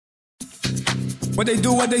What they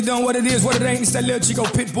do, what they done, what it is, what it ain't. It's that little Chico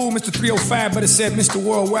Pitbull, Mr. 305, but it said Mr.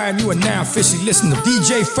 Worldwide, and you are now officially listening to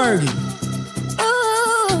DJ Fergie.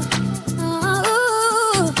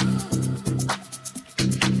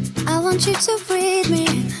 I want you to breathe me.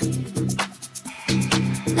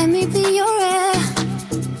 Let me be your air.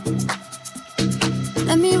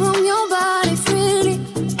 Let me roam your body freely.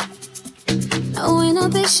 No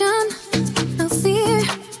inhibition, no fear.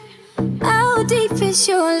 How deep is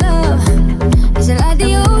your love? Is it like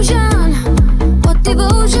the ocean? What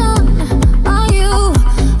devotion are you?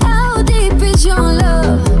 How deep is your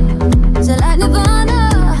love? Is it like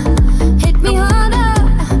Nirvana? Hit me harder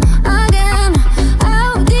again.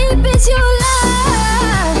 How deep is your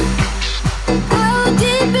love? How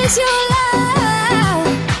deep is your love?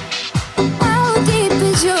 How deep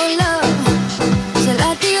is your love? Is it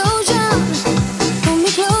like the ocean? Pull me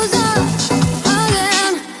closer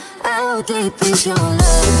again. How deep is your love?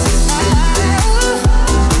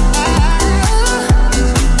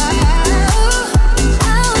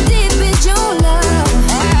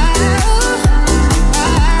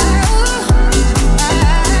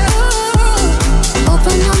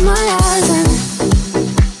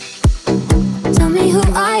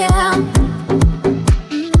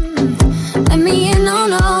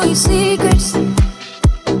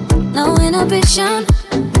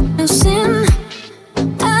 No sin.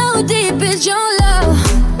 How deep is your love?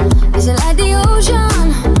 Is it like the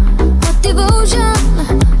ocean? What devotion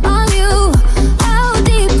are you? How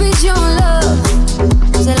deep is your love?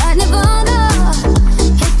 Is it like Nirvana?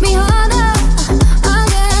 Hit me harder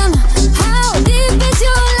again. How deep is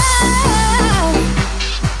your love?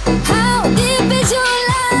 How deep is your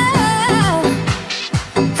love?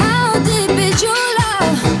 How deep is your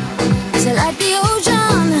love? Is it like the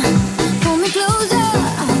ocean?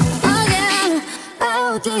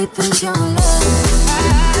 How deep is your love?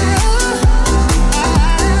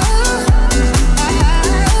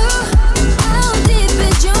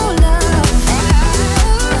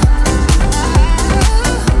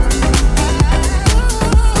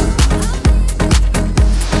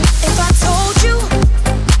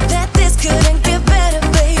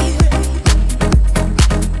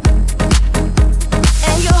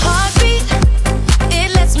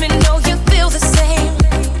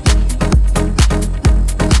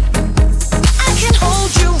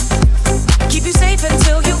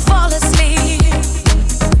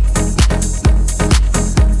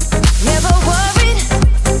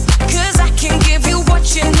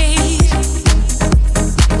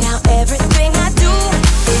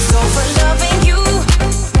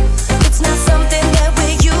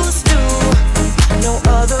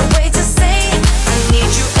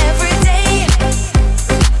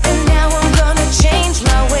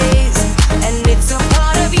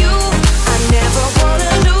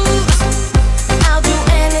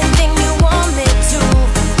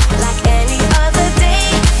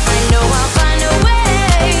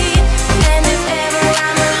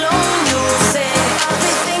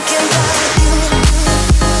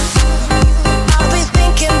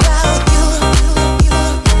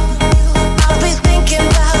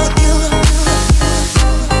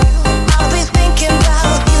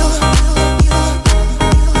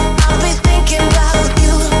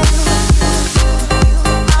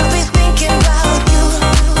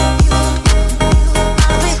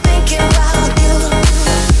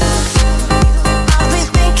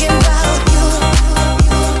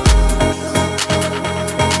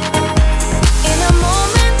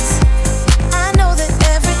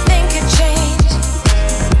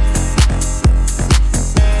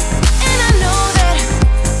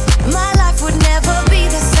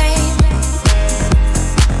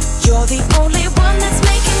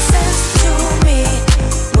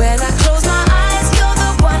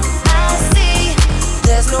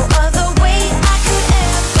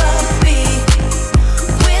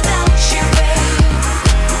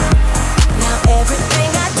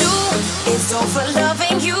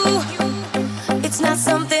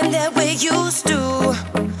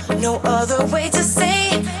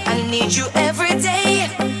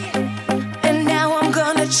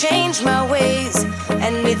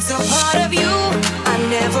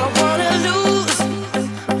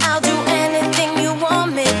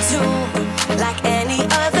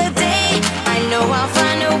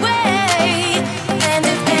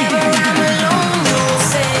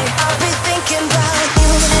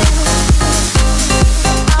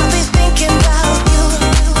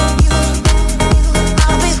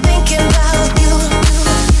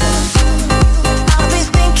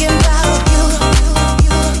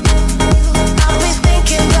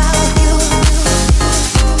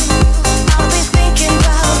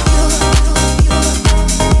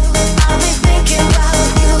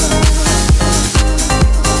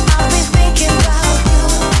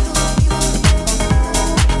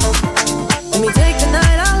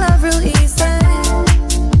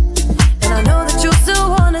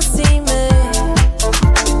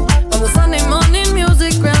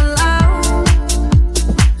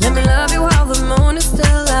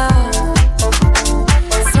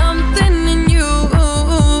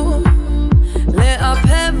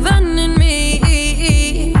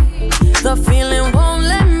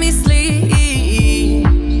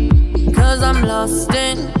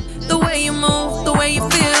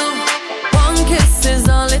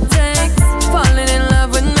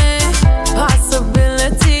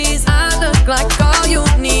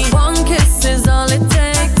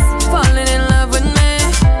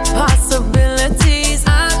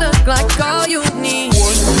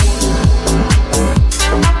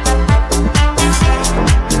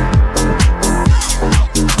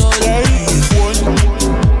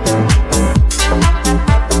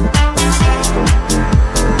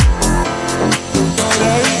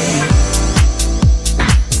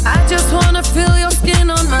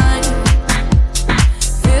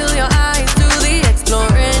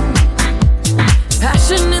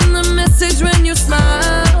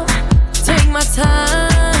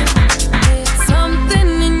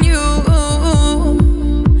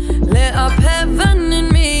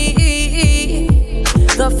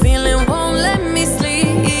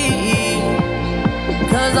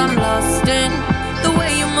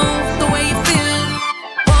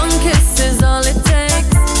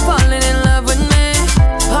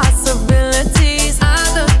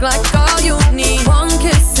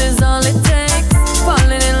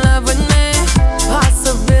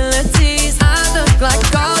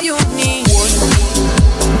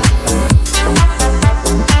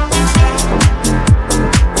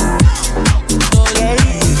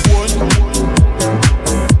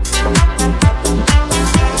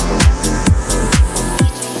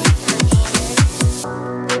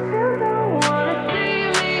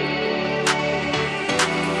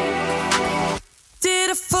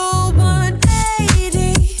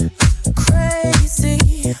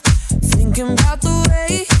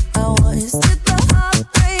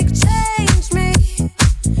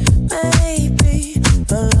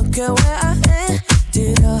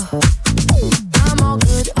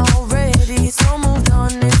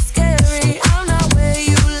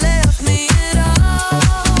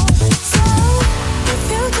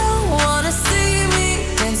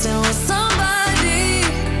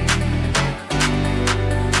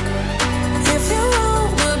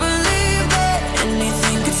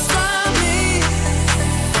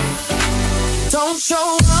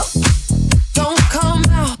 show up, don't come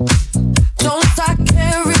out, don't start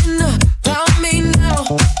caring about me now.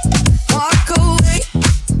 Walk away,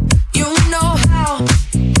 you know how.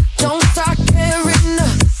 Don't start caring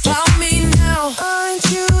about me now. Aren't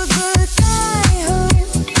you the guy who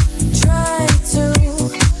tried to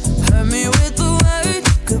hurt me with the word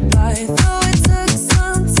goodbye? Though it took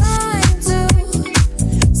some time to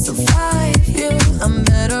survive you, I'm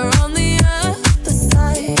better on the other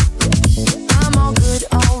side. I'm all good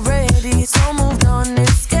already, so moved on,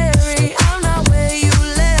 it's scary. I'm not where you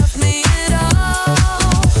left me at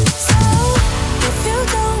all. So if you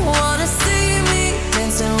don't wanna see me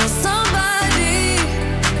dancing with somebody,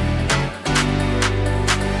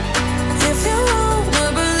 if you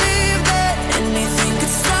wanna believe that anything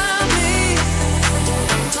could stop me,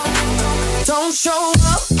 don't show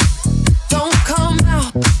up, don't come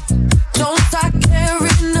out, don't start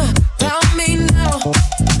caring about me now.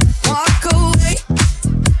 Walk away,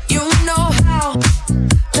 you know how.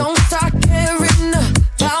 Don't start caring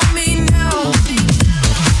about me now.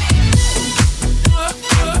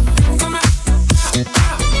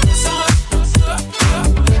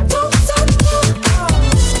 Don't stop.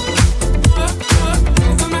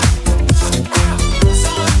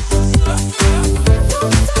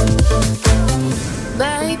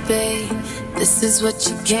 Baby, this is what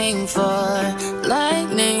you came for.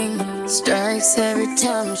 Lightning strikes every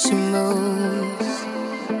time she moves,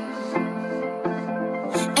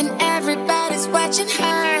 and everybody's watching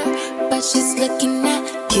her, but she's looking at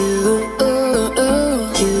you.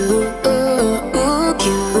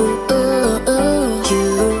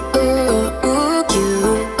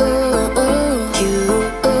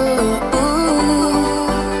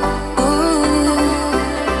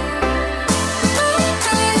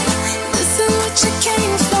 This is what you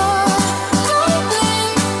came for. Lightning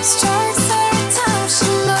strikes every time she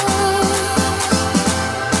moves,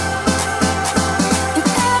 and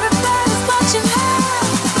everybody's watching her,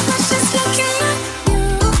 but she's looking at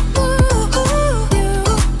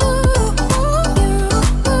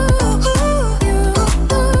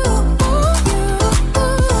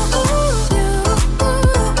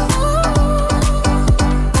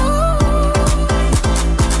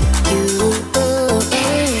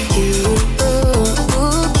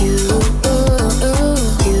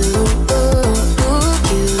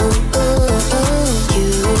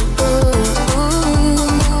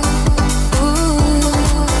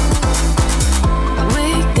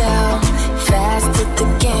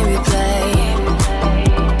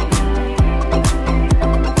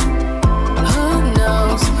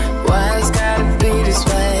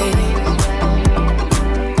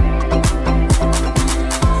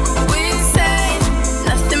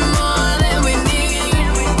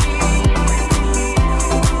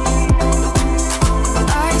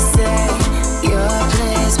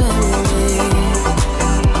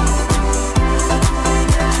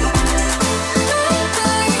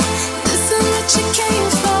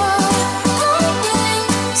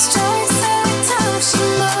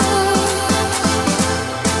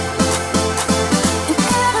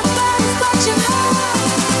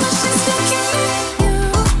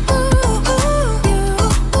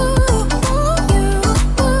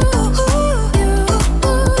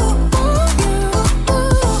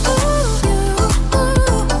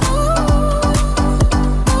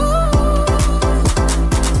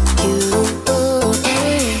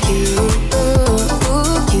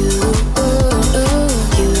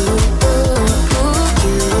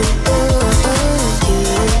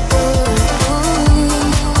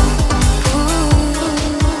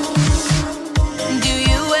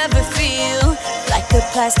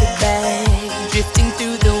plastic bag drifting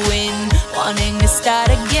through the wind, wanting to start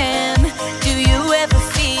again. Do you ever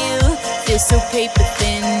feel so paper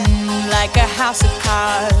thin, like a house of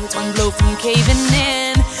cards, one blow from caving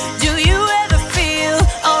in? Do you ever feel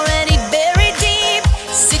already buried deep,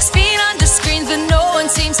 6 feet under screens, but no one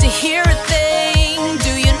seems to hear a thing?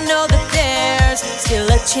 Do you know that there's still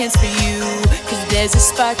a chance for you, 'cause there's a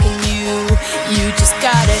spark in you? You just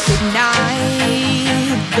gotta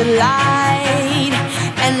ignite the light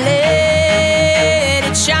and let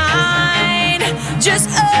it shine. Just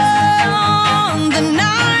own the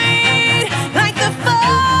night like the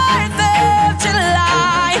 4th of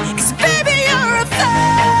July. 'Cause baby, you're a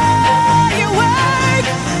firework.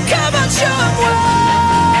 Come on, show 'em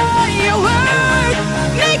what you work.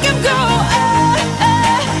 Make 'em go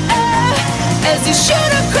as you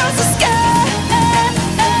shoot across the sky.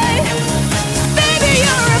 Baby,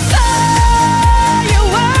 you're a firework.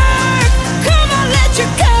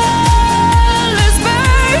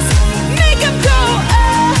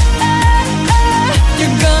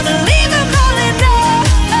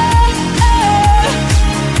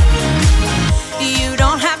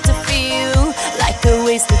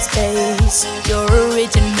 space. You're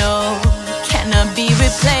original, cannot be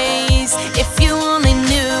replaced. If you only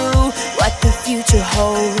knew what the future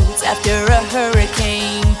holds. After a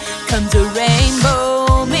hurricane comes a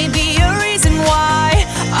rainbow. Maybe a reason why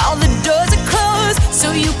all the doors are closed,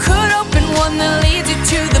 so you could open one that leads you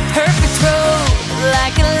to the perfect road.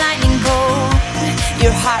 Like a lightning bolt,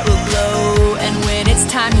 your heart will glow, and when it's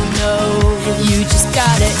time, you know you just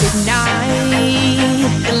gotta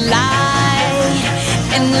ignite the light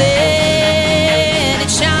and let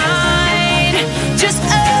it shine. Just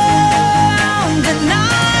own the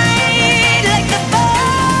night like the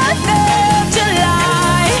 4th of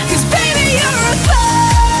July. 'Cause baby, you're a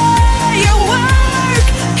firework.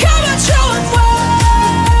 Come on, show 'em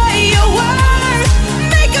what you work.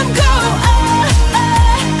 Make 'em go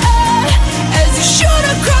as you shoot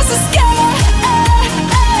across the sky.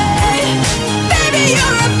 Baby,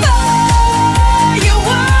 you're a firework.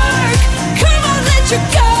 Come on, let your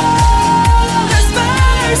colors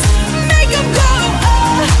burst. Make 'em go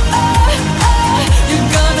you're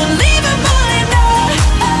gonna leave 'em all in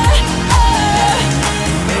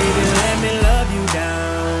Baby, let me love you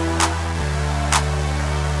down.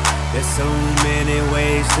 There's so many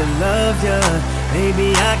ways to love you. Baby,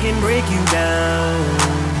 I can break you down.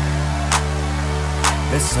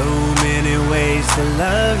 There's so many ways to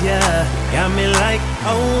love ya. Got me like,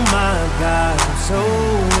 oh my God, I'm so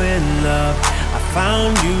in love. I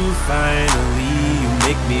found you finally. You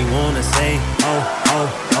make me wanna say, oh, oh,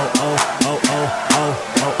 oh, oh, oh, oh, oh,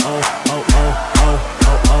 oh, oh, oh, oh, oh, oh,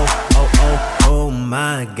 oh, oh, oh, oh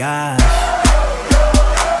my gosh.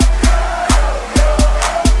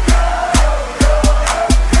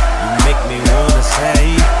 You make me wanna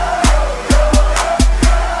say,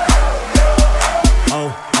 oh,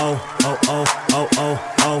 oh, oh, oh, oh, oh,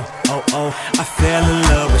 oh, oh, oh. I fell in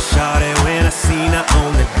love with Shawty when I seen her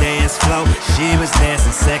on the dance floor. She was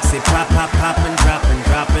dancing sexy, pop, pop, popping, dropping,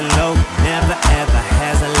 dropping low. Never ever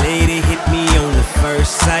has a lady hit me on the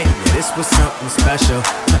first sight. This was something special,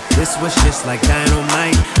 but this was just like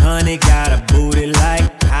dynamite. Honey got a booty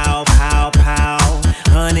like pow, pow, pow.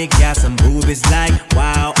 Honey got some boobies like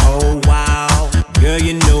wow, oh wow. Girl,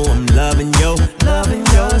 you know I'm loving your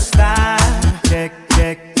style. Check,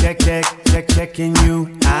 check, check, check, check, checking you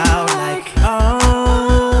out like,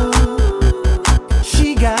 oh,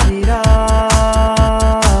 she got it all.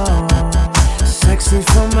 Sexy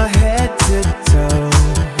from my head to toe,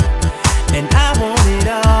 and I want it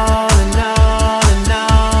all and all and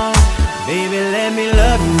all. Baby, let me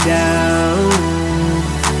love you down.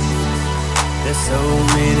 There's so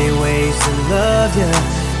many ways to love you.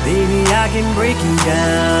 Baby, I can break you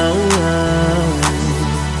down.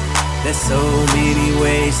 There's so many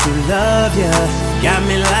ways to love ya. Got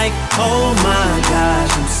me like, oh my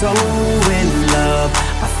gosh, I'm so in love.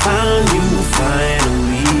 I found you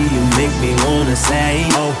finally. You make me wanna say,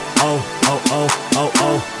 oh, oh, oh, oh, oh,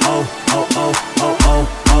 oh, oh, oh, oh, oh, oh,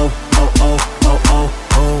 oh, oh, oh, oh, oh,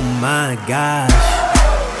 oh my gosh.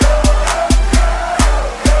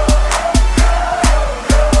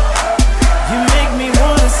 You make me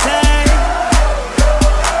wanna say,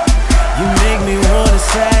 you make me wanna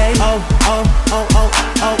say, oh, oh, oh, oh,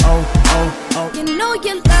 oh, oh, oh, oh. You know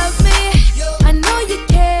you love me, I know you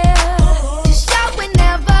care. Just shout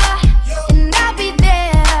whenever, and I'll be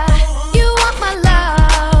there. You want my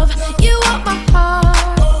love, you want my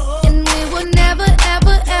heart, and we will never,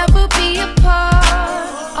 ever, ever be apart.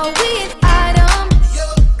 Are we an item?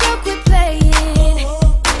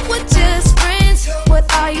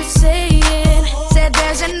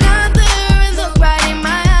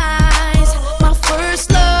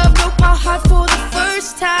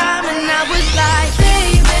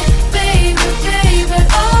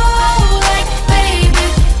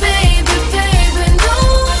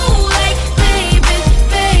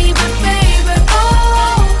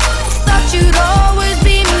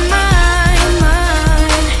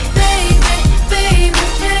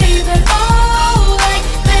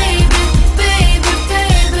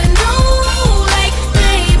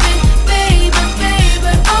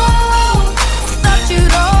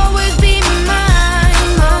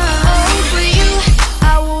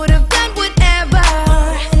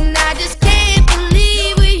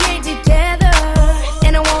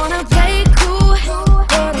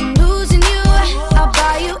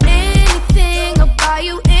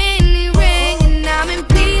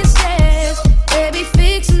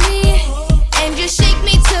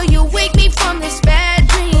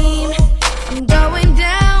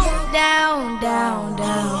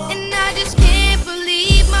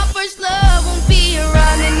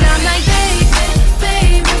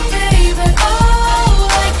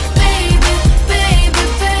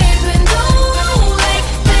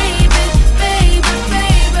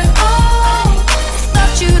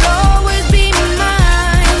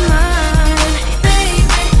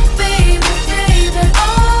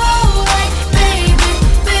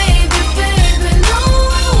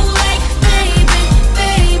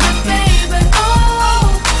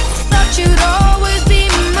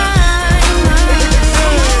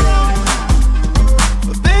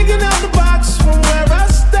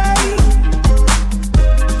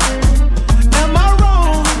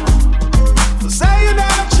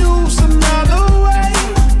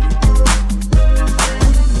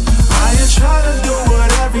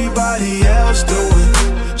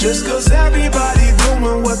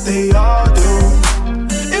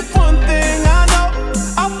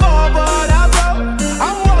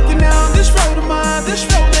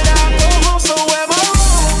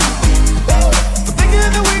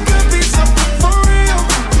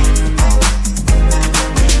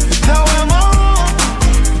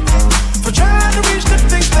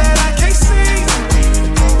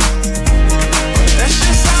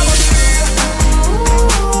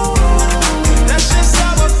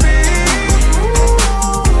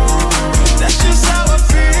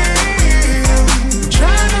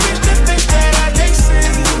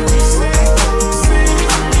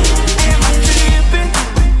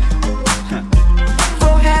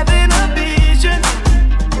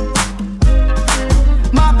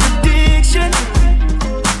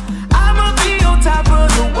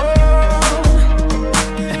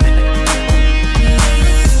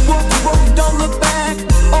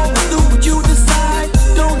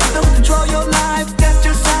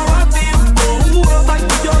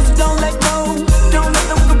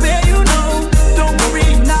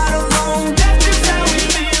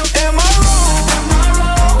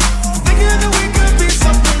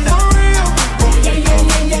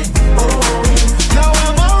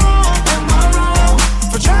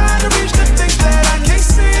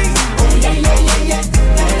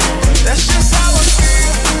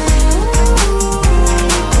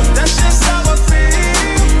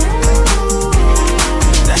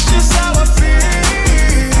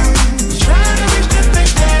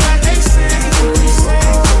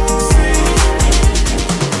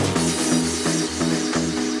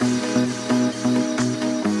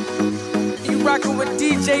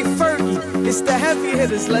 heavy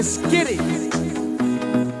hitters, let's get it.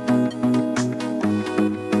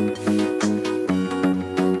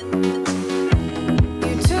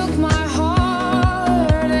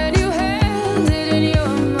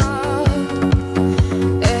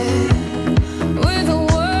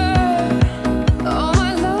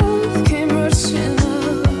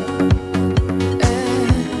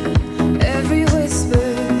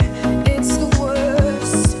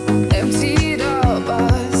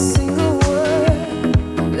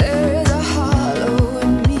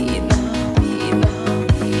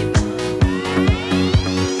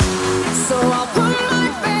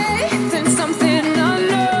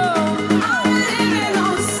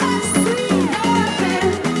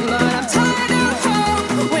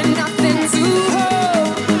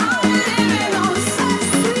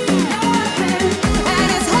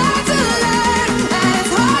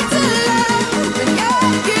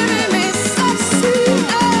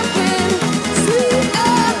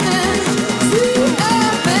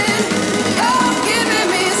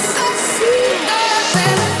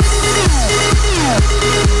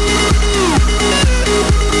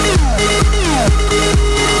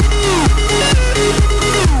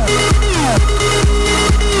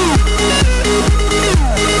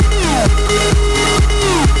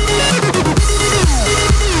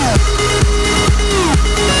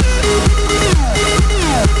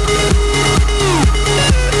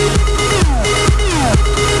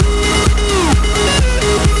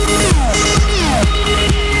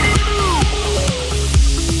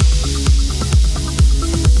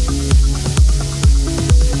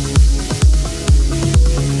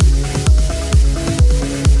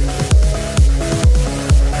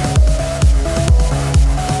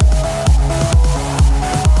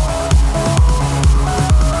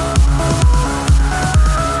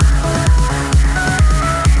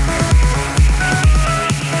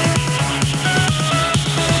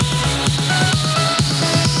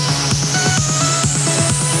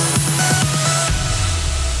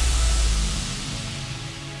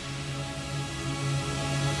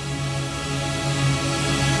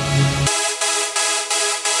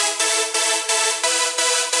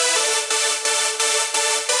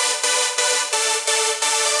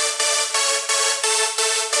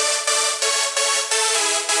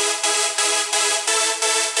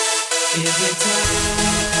 Every time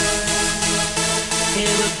it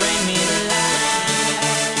would bring me to life.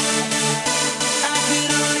 I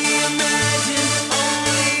could only imagine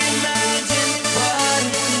what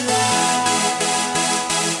it'd be like.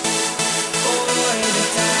 Oh, every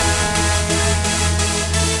time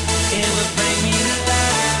it would bring me to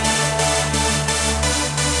life.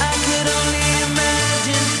 I could only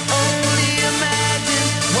imagine what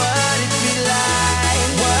it'd be like,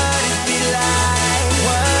 what it'd be like,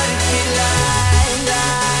 what it'd be like, what it'd be like,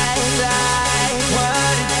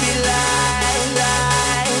 what it'd be like,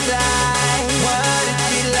 what it'd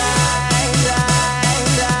be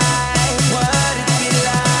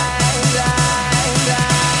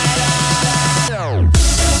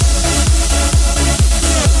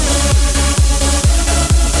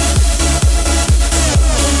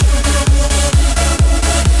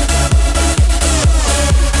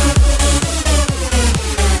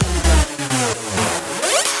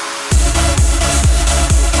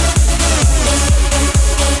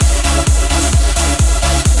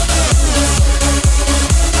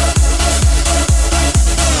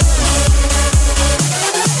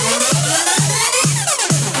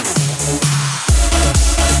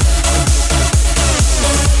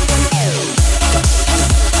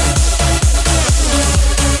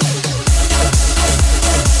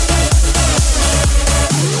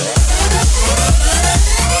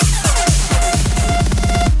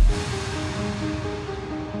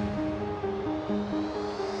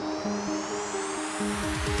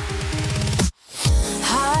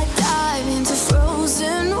I dive into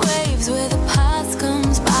frozen waves where the past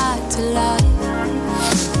comes back to life.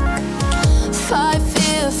 Fight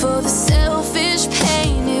fear for the selfish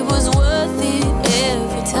pain, it was worth it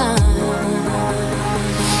every time.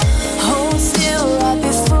 Hold still right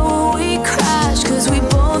before we crash, 'cause we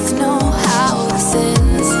both know how this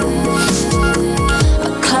ends. A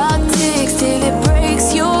clock ticks till it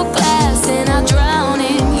breaks your glass, and I drown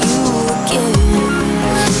in you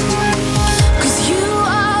again.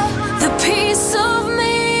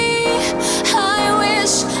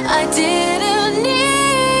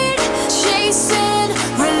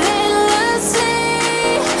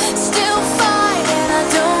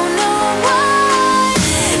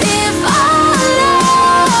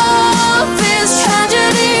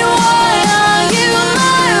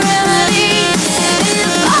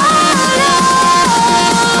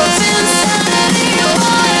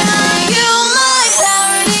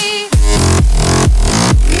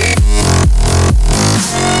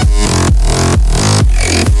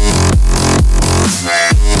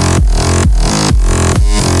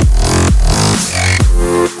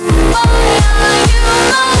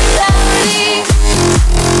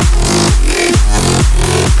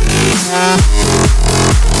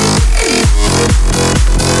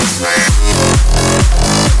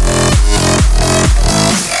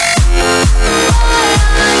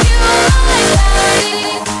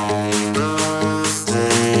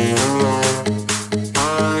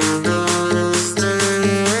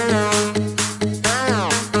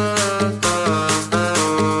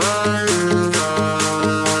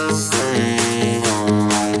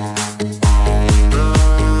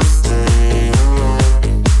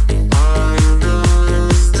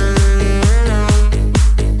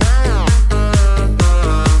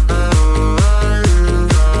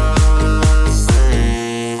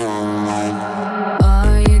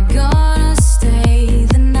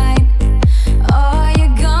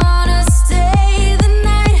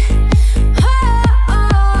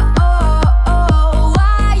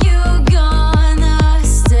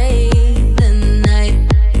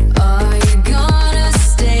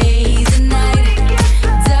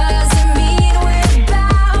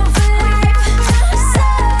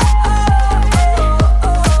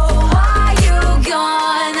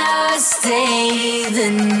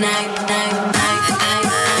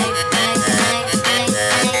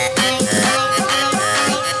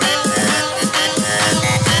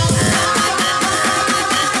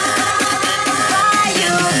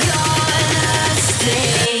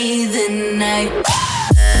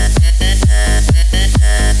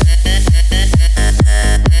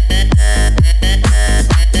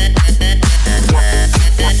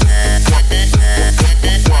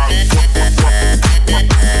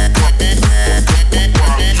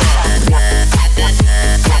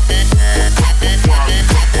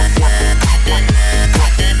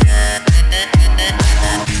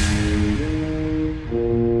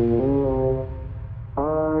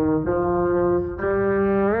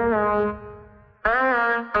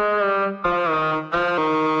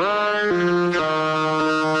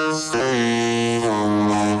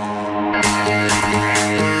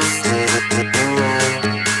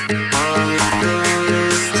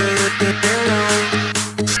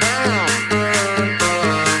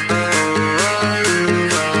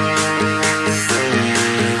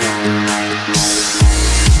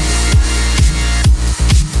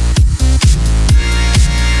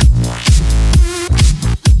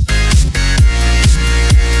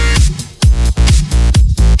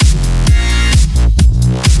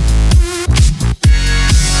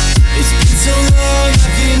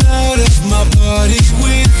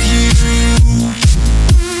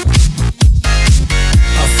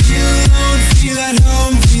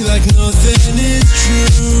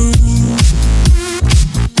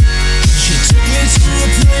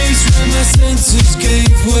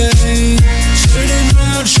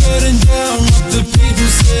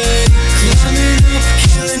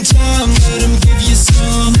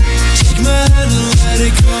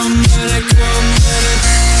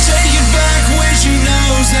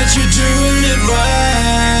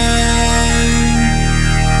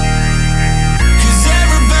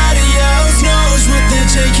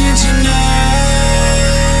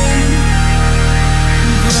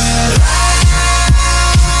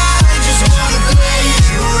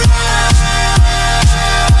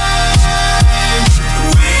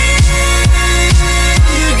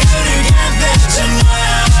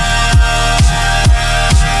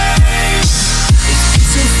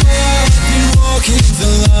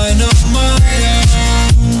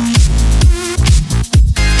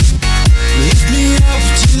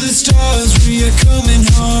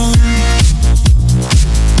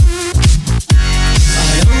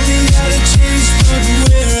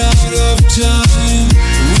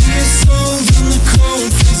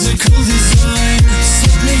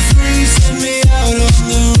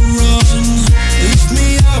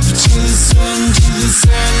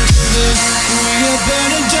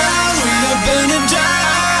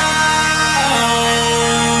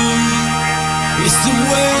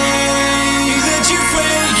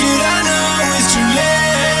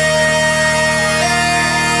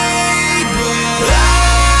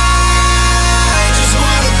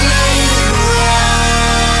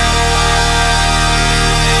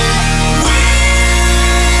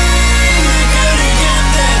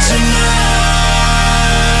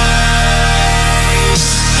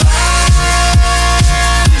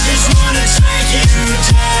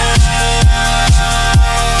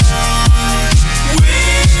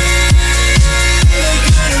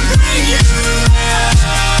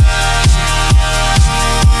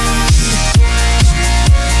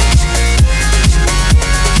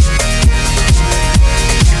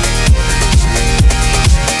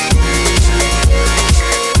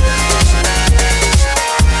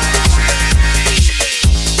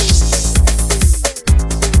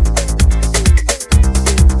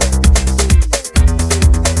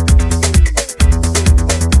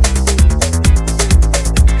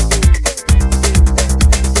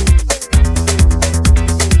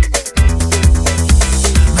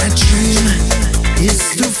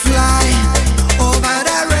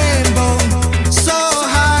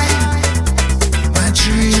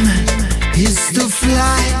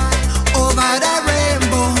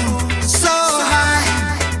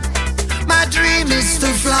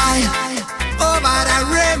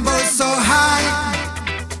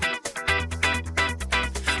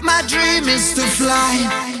 is to fly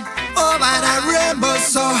over that rainbow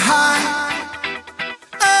so high.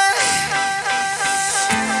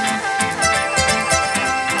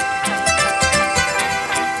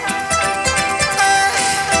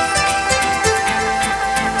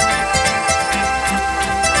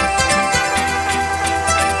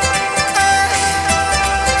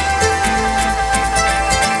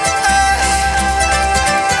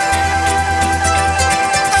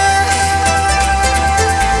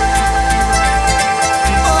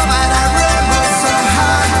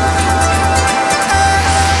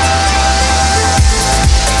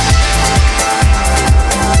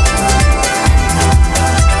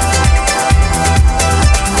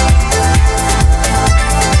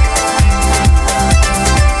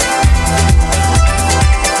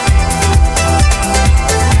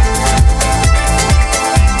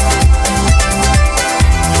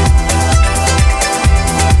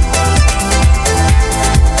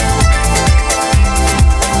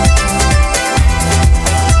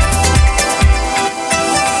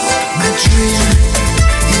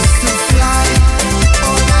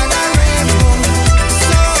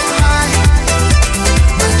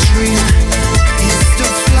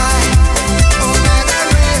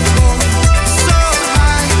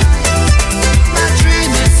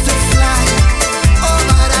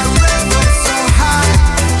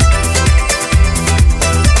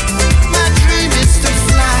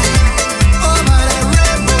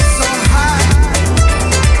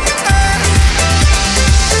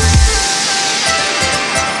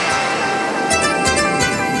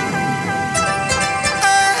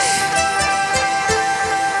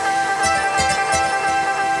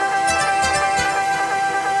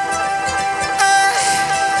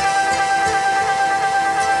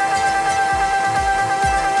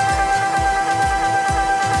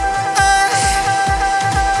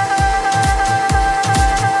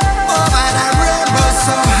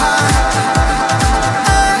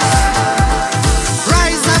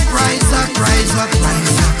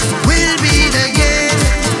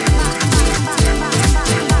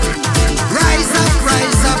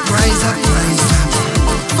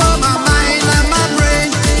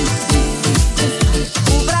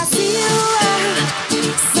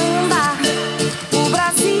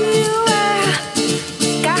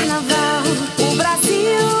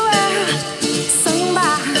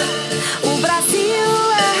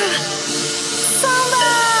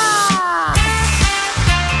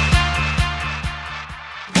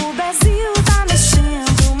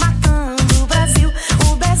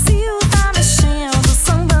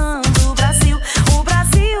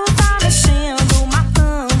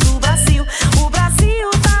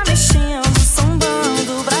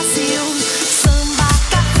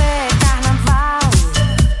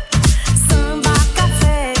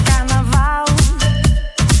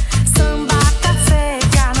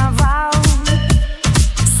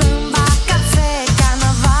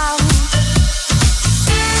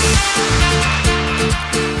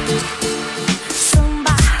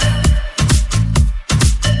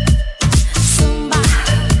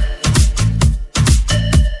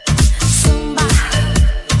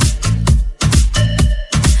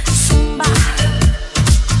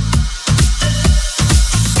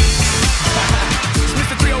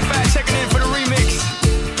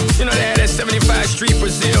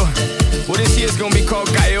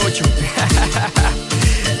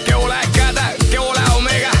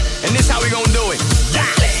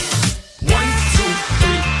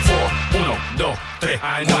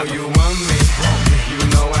 I know you want me, you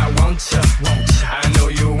know I want ya. I know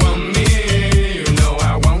you want me, you know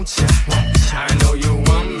I want ya. I know you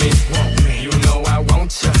want me, you know I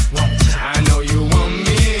want ya. I know you want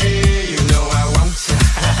me, you know I want ya.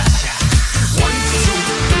 1, 2,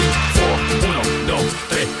 3, 4, 1, 2,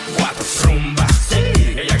 3, 4, rumba. Sí,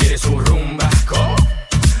 ella quiere su rumba. ¿Cómo?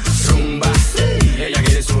 Rumba. Sí, ella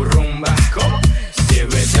quiere su rumba. ¿Cómo? Si es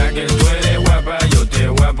verdad que tú eres guapa, yo te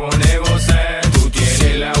voy a poner gozar. Tú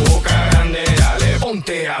tienes la boca grande, dale,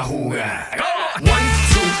 ponte a jugar. 1, 2,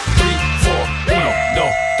 3, 4, 1,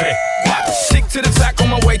 2, 3, 4. Stick to the track on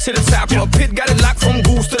my way to the top. A pit got it locked from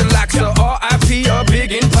goose to the locks. R.I.P. a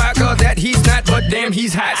big in Parker that he's not, but damn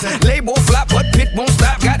he's hot. Label flop, but Pit won't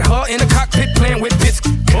stop. Got her in the cockpit playing with bits.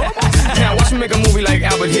 Now watch me make a movie like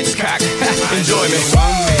Albert Hitchcock. Enjoy me.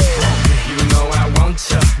 You know I want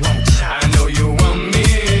ya. I know you want me.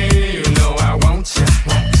 You know I want ya.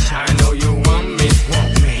 I know you want me.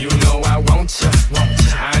 You know I want ya.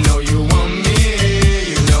 I know you want me.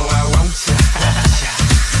 You know I want ya.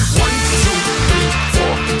 1, 2, 3,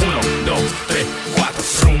 4, 1, 2, 3, 4.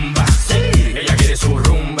 Rumba. Sí, ella quiere su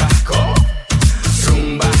rumba. ¿Cómo?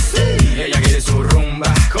 Rumba. Sí, ella quiere su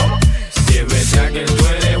rumba. ¿Cómo? Si es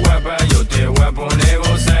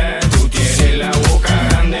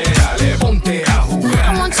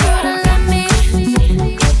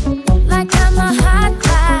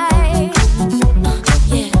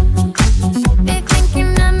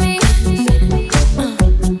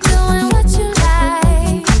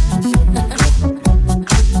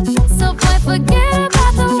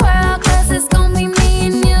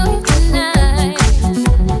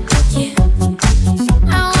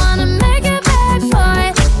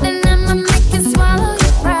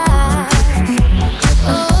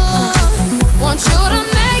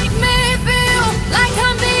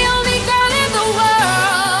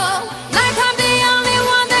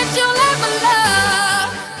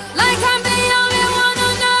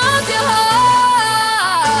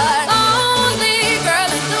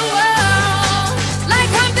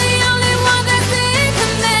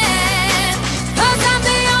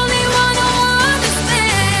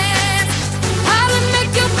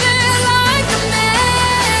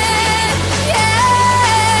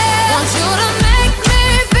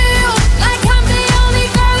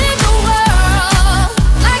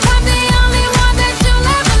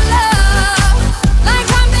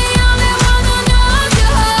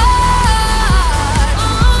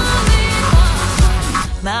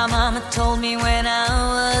My mama told me when I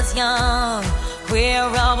was young, we're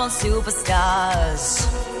all born superstars.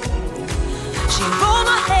 She rolled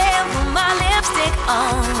my hair, put my lipstick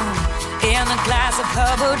on, in a glass of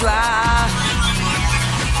her boudoir.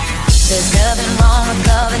 There's nothing wrong with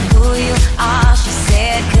loving who you are, she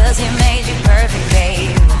said, 'cause he made you perfect,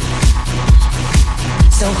 babe.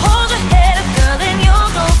 So hold your head up, girl, and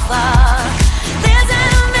you'll go far. There's an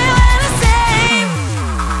umbrella to say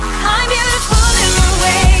I'm beautiful in my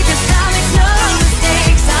way, 'cause I make no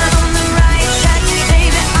mistakes. I'm on the right track,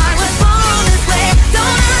 baby, I was born this way.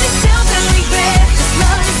 Don't hurt yourself and regret, just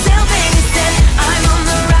love yourself and instead. I'm on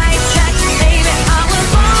the right track, baby, I was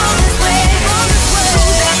born this way. So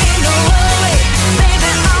there ain't no way, baby,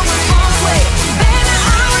 I was born this way. Baby,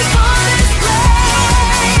 I was born this way.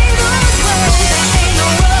 There ain't no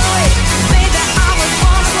way, baby, I was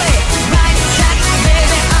born this way. Right track,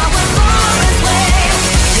 baby, I was born this way.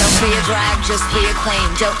 Don't be a drag, just be a queen.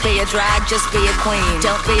 Don't be a drag, just be a queen.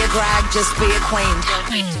 Don't be a drag, just be a queen.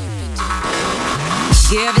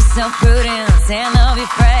 Give yourself prudence and love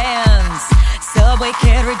your friends. Subway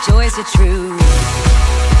kid, rejoice the truth.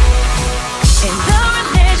 In the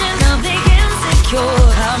religion of the insecure,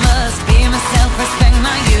 I must be myself, respect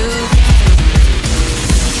my youth.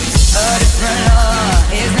 A different law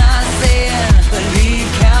is not sin, believe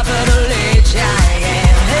capital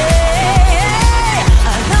H-I-M. Hey,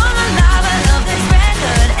 I love my life, I love this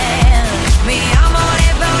record, and me, I'm on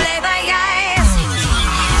it from labor, yes.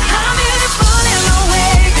 I'm beautiful in my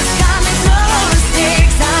way, 'cause I make no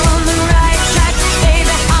mistakes. I'm on the right track,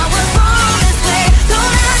 baby, I was born this way.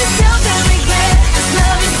 Don't hurt yourself and regret, just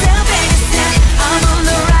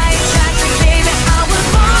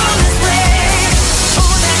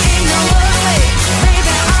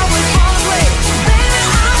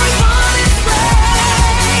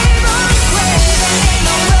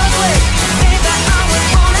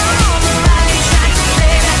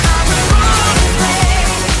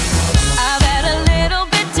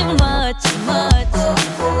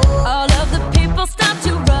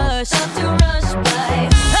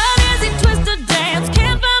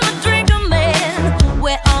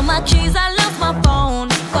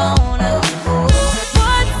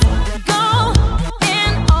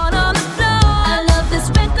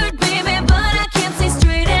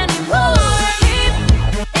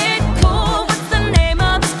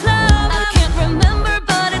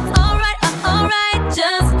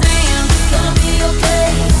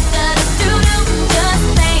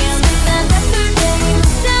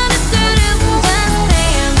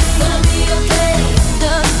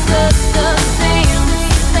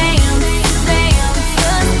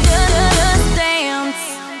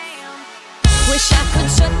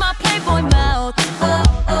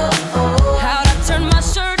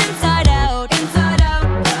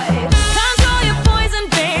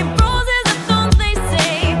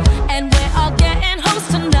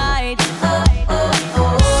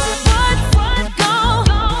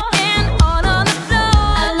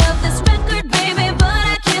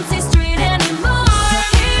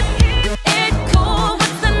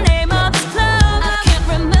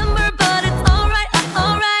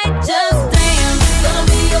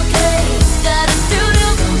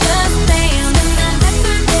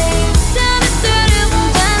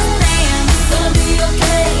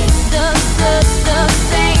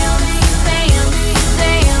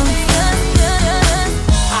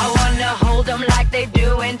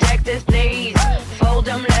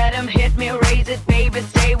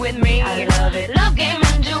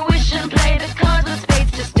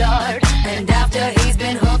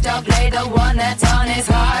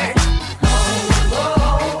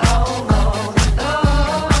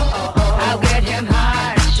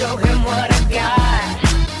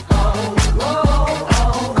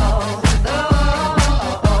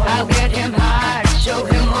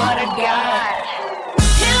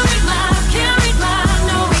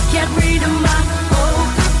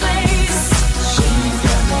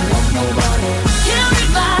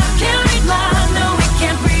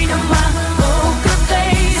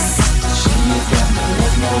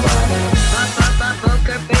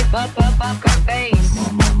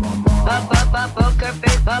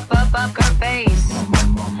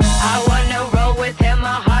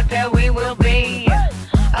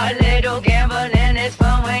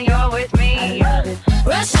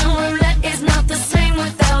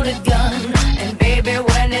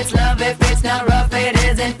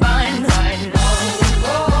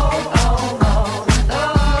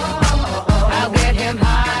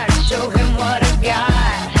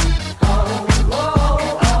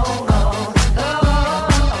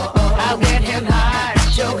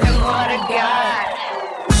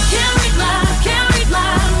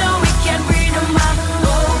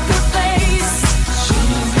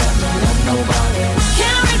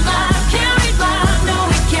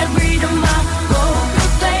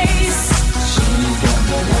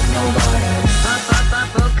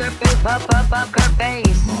poker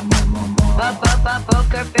face.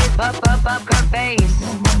 Poker face. Poker face.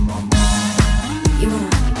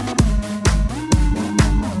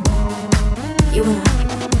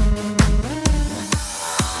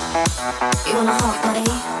 You wanna hot body?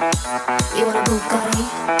 You want a Bugatti?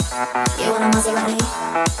 You want a Maserati?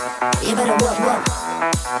 You better work.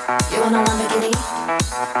 You want a Lamborghini?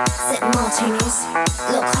 Sip martinis,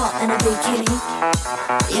 look hot in a bikini.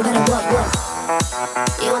 You better work.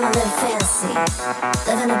 You wanna live fancy,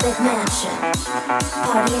 live in a big mansion,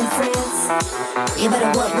 party in France. You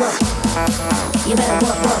better work. You better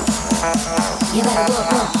work. You better work.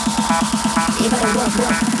 You better work.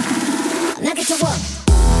 Now get to work.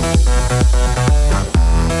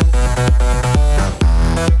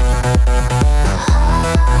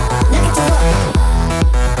 Now get to work.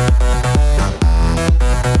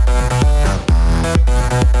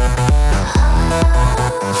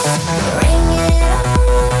 Ring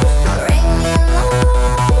it on,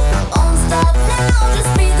 won't stop now,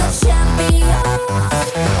 just be the champion.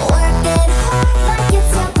 Work it hard like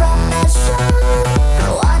it's your profession.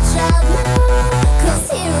 Watch out now, 'cause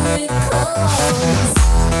here it comes.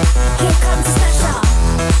 Here comes the smasher,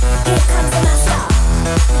 here comes the master,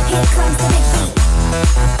 here comes the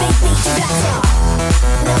big beat to blast ya.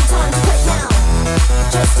 No time to quit now,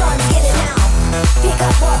 just time to get it now. Pick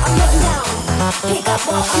up what I'm putting down, pick up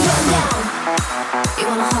what I'm putting down. You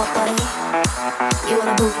want a hot body, you want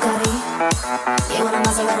a Bugatti, you want a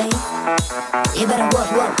Maserati. You better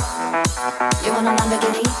work. You want a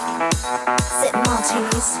Lamborghini, sip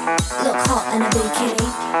martinis, look hot in a bikini.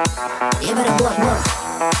 You better work.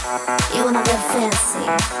 You wanna live fancy,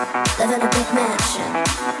 live in a big mansion,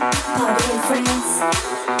 party in France.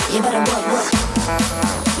 You better work.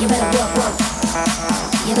 You better work.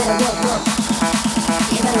 You better work.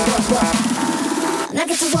 You better work. Now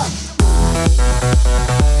get to work.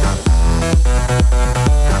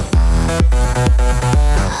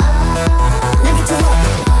 Now get to work.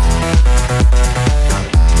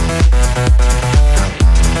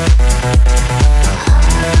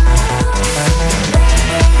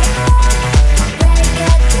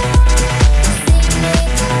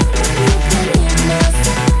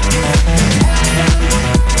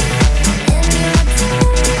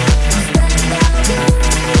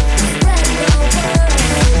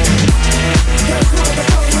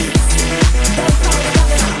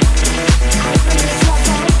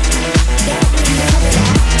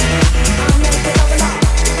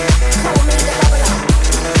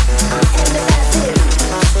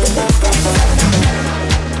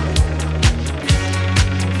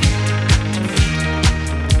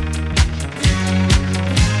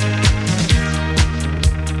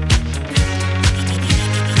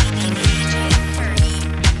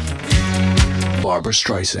 Barbra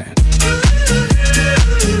Streisand.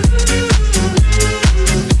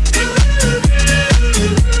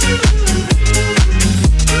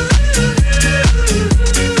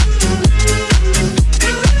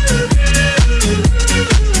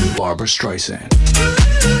 Barbra Streisand.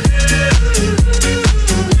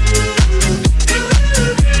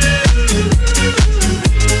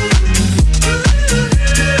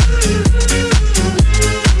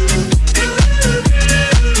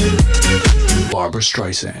 Barbra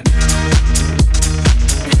Streisand.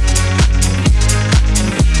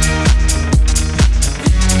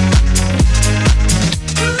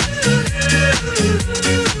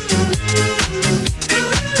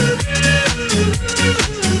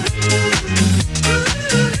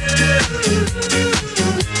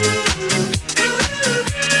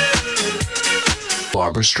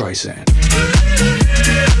 Barbra Streisand.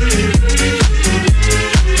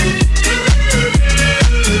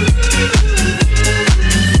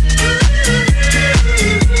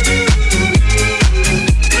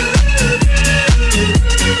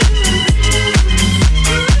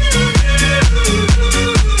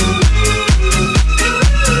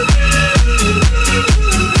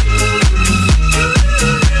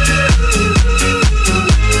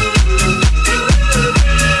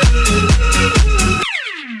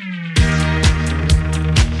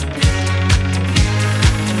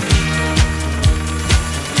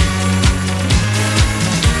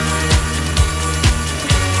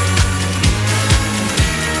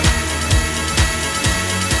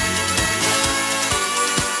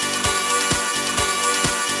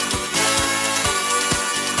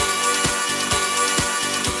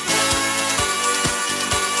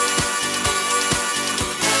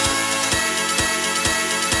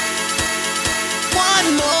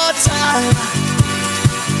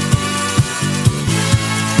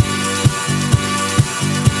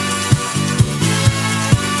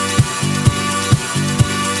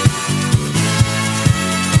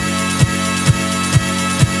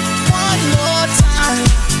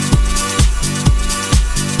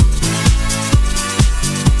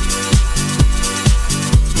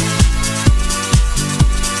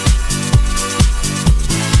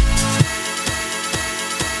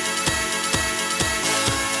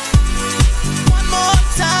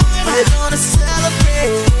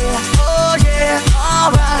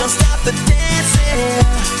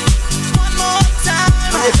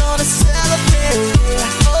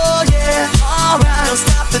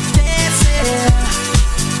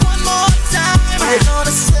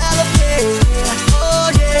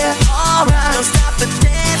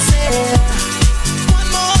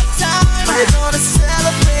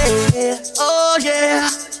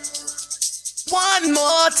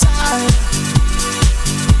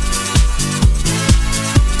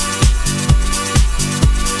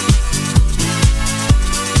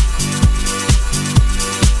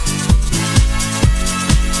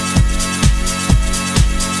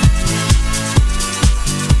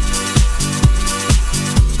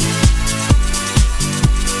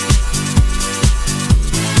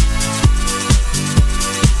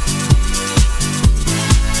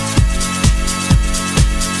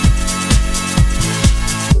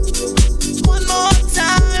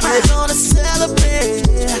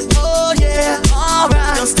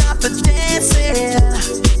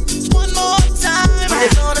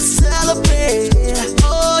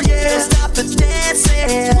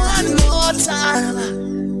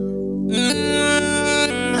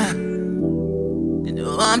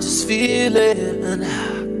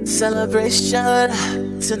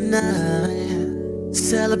 celebration tonight.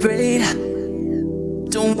 Celebrate,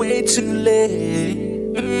 don't wait too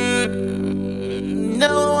late.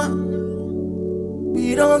 No,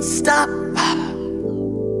 we don't stop.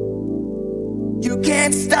 You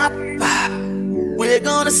can't stop. We're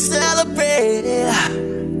gonna celebrate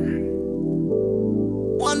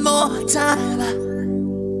one more time.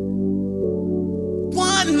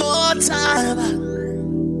 One more time.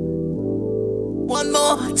 One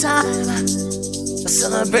more time. A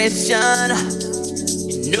celebration.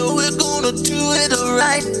 You know we're gonna do it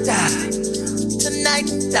right tonight.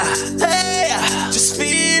 Hey, just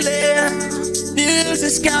feel it.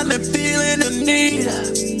 Music's got me feeling the need.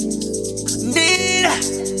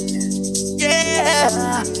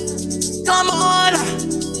 Yeah. Come on.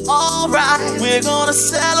 Alright, we're gonna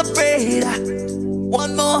celebrate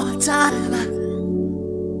one more time.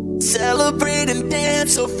 Celebrate and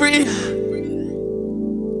dance so free.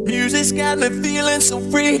 Music's got me feeling so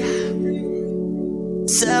free.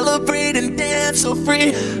 Celebrate and dance so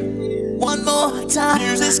free. One more time.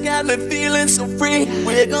 Music's got me feeling so free.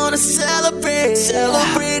 We're gonna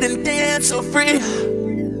celebrate and dance so free.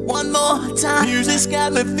 One more time. Music's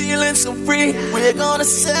got me feeling so free. We're gonna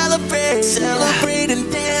celebrate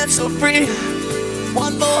and dance so free.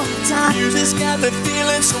 One more time. Music's got me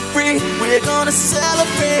feeling so free. We're gonna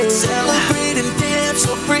celebrate and dance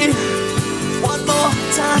so free. One more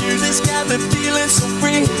time. Music's got me feeling so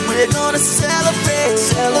free. We're gonna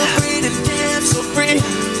celebrate and dance so free.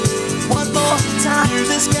 One more time.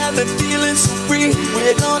 Music's got me feeling so free.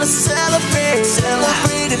 We're gonna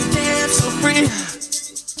celebrate and dance so free.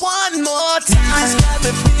 One more time. Music's got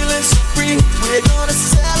me feeling so free. We're gonna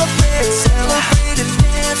celebrate and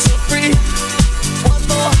dance so free. One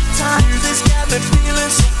more time. Music's got me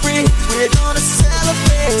feeling so free. We're gonna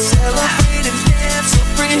celebrate and dance so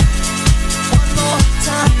free. One more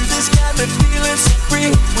time. Music's got me feeling so free.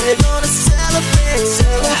 We're gonna celebrate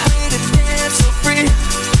and dance so free.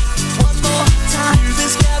 One more time.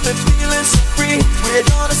 Music's got me feeling so free. We're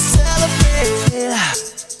gonna celebrate.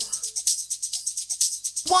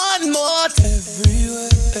 One more time.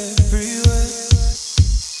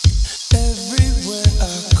 Everywhere I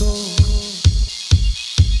go,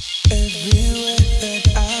 everywhere that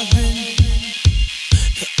I've been,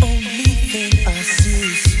 the only thing I see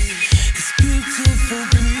is beautiful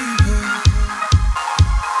people,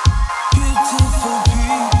 beautiful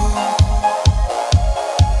people,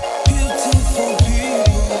 beautiful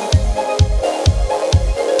people,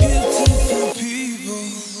 beautiful people.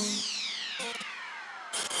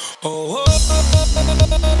 Oh, oh,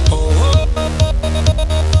 oh, oh,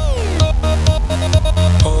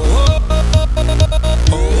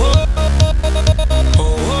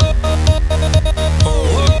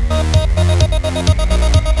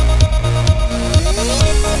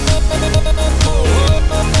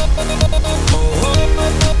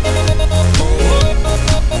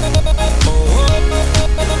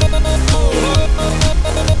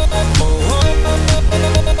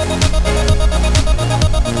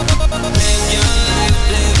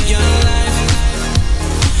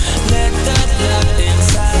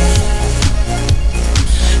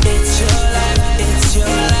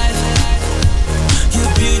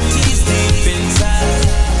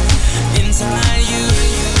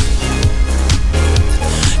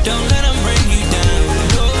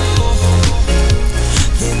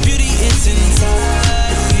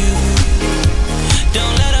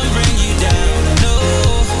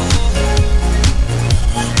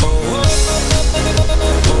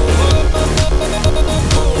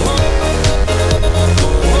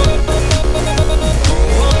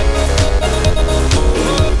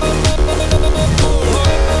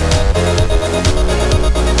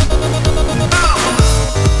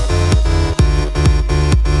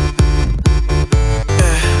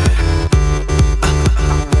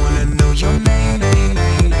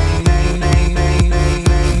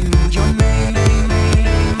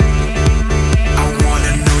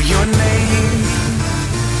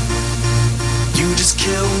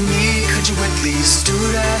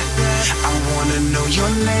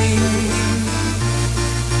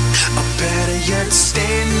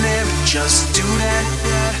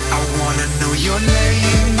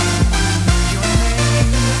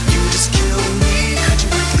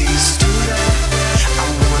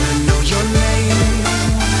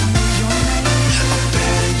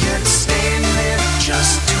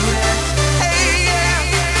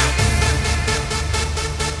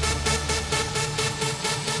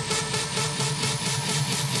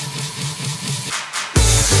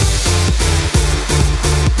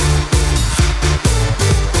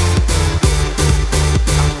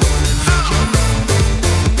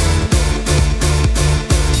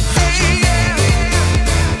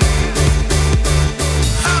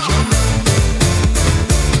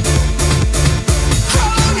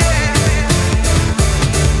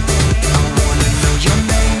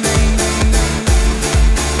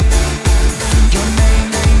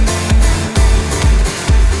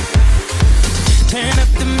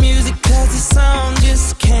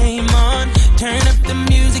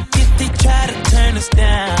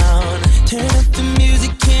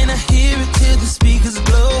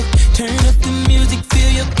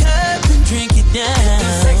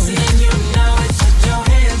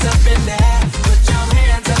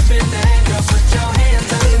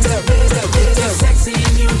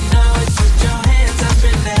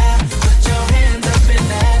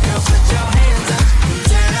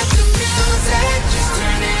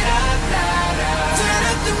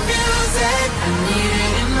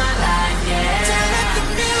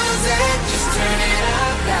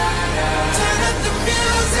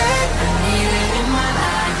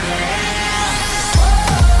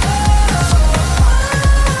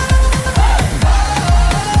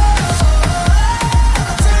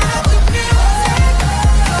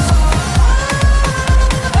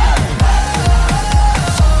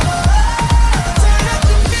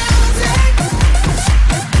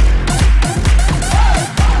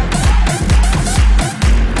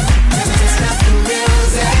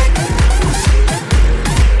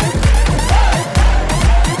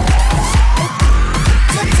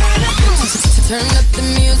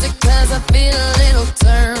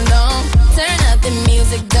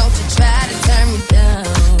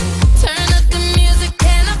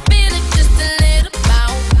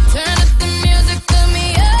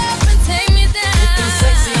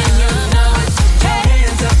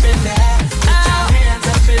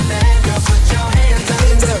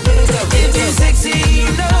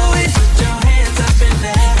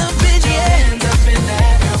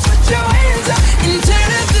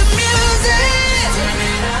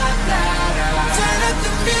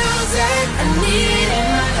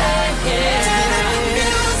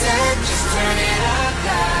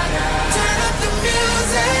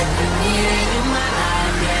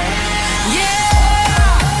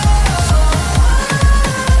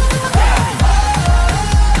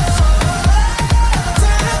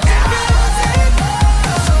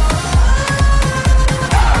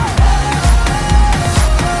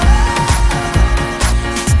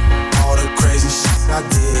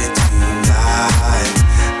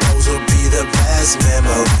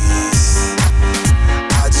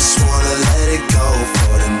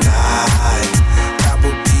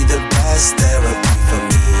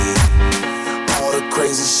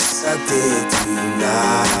 did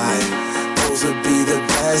tonight, those would be the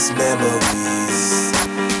best memories.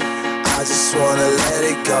 I just wanna let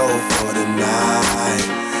it go for the night.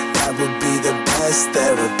 That would be the best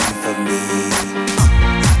therapy for me.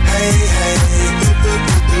 Hey, hey,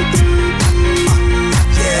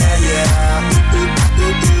 yeah, yeah.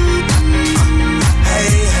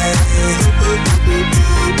 Hey, hey,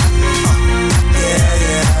 yeah,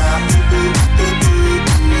 yeah.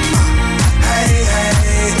 Hey, hey,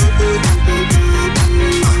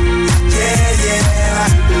 yeah, yeah.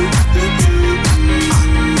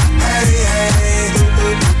 Hey, hey,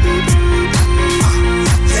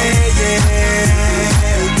 yeah, yeah.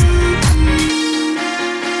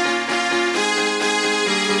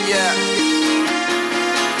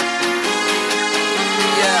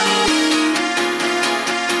 Yeah.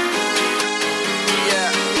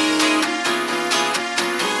 Yeah.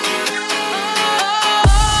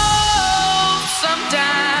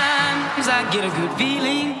 Sometimes I get a good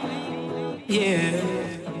feeling, yeah.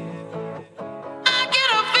 I get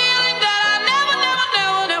a feeling that I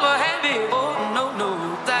never had before. No,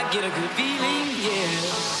 I get a good feeling, yeah.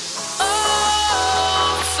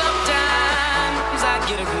 Oh, sometimes I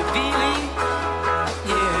get a good feeling,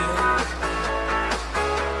 yeah.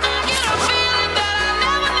 I get a feeling that I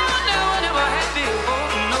never had before.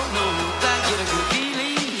 No, I get a good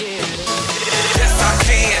feeling, yeah. Yes, I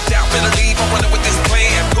can. Doubt, better leave. I'm running with this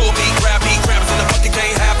plan. Pull me, grab us in the bucket,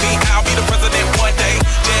 can't have me. I'll be the president one day.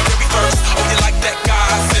 January 1st. Oh, you like that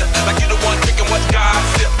gossip? Like you the one drinking what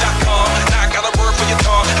gossip.com. Now I got a word for your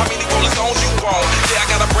tongue. How many Rolling Stones you want? Yeah, I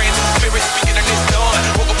got a brand new spirit speaking and it's done.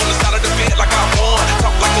 Woke up on the side of the bed like I won.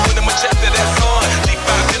 Talk like the wind in my chest to that sun. G5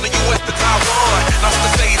 in the US to Taiwan. Now to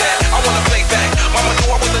say that, I wanna play back. Mama knew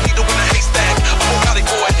I was a needle in a haystack. I'm a rowdy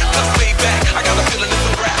boy, plus way back. I got a feeling it's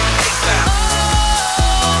a rap. ASAP.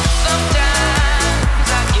 Sometimes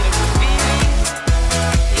I get a good feeling,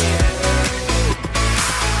 yeah.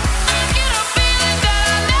 I get a feeling that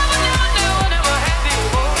I never had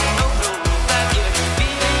before. No, I get a good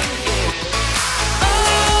feeling, yeah.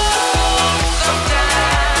 Oh,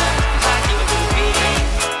 sometimes I get a good feeling,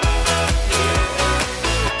 yeah.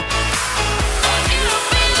 I get a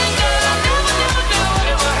feeling that I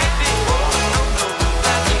never had before. No,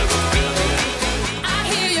 I get a good feeling. I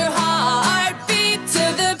hear your heartbeat to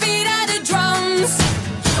the beat of the drums.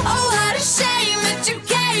 Oh, what a shame that you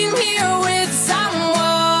came here with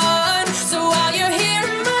someone. So while you're here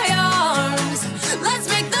in my arms, let's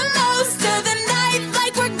make the most of the night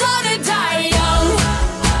like we're gonna die young.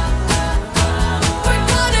 We're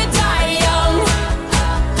gonna die young.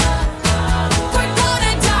 We're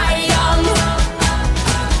gonna die young.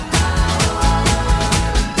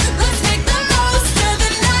 Let's make the most of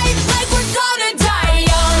the night like we're gonna die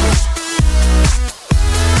young.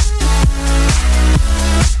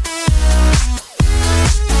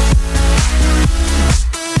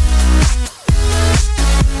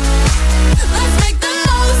 Let's make the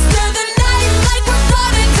most of the night like we're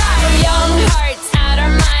gonna die young. Hearts out our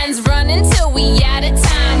minds, running till we out of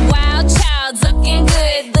time. Wild child's looking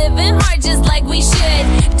good, living hard just like we should.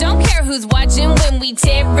 Don't care who's watching when we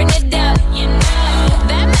tearing it up. You know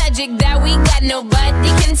that magic that we got, nobody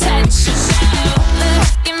can touch.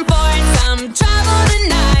 Looking for some trouble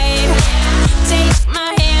tonight. Take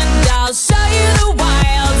my hand, I'll show you the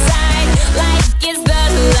wild side. Like it's the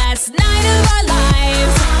last night of our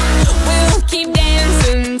lives. We'll keep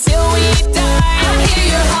dancing till we die. I hear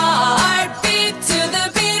your heartbeat to the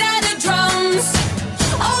beat of the drums.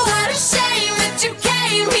 Oh,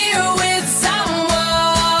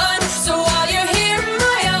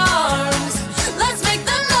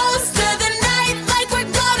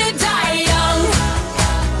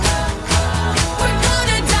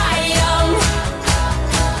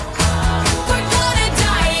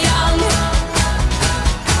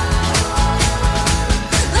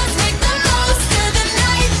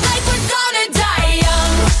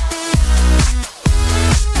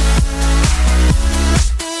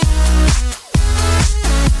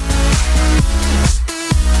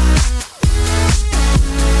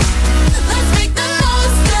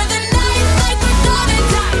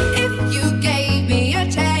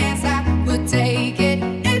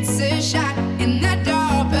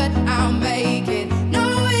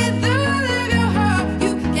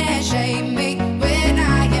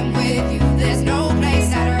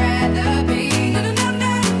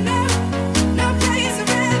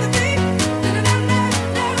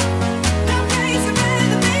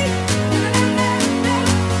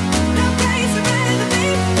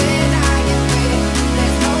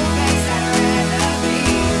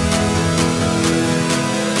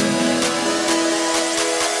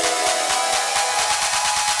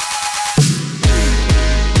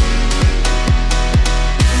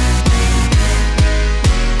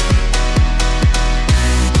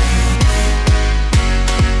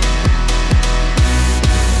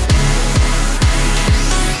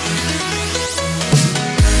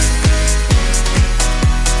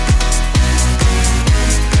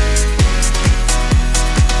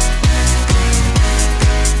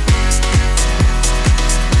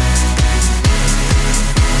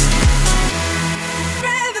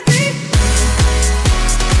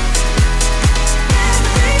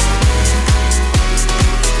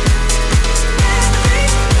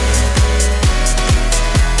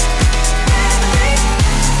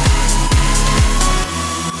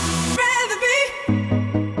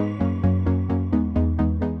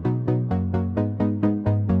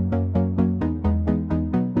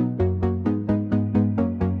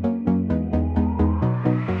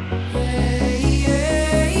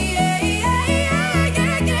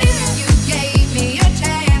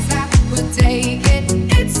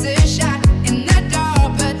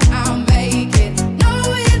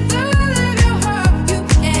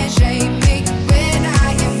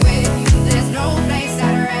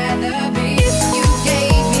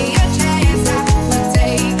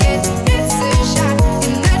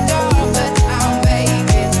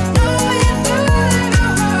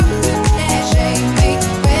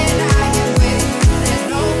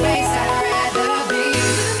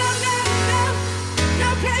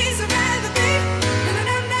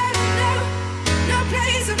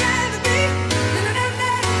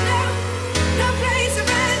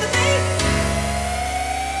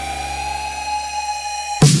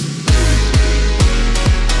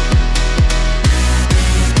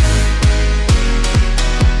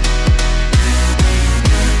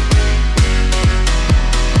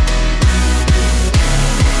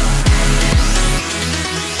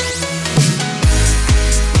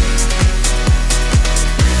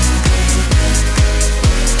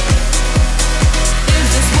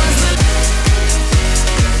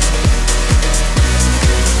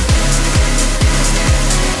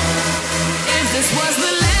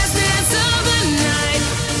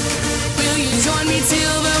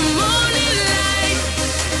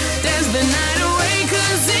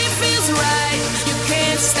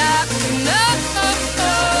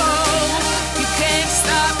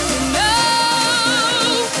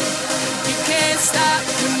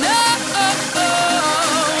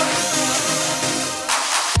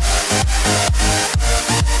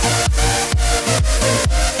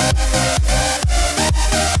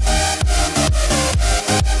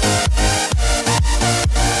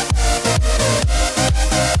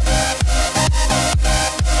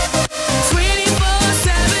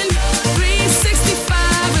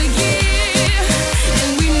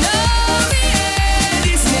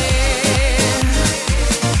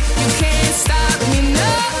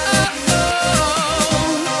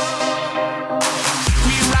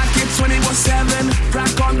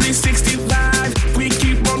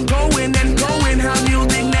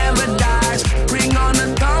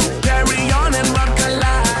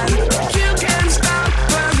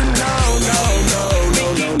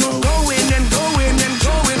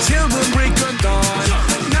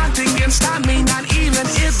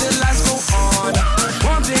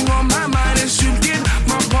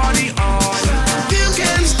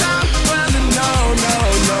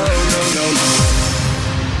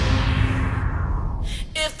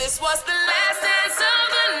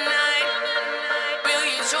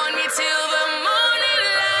 journey till the morning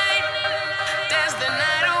light. Dance the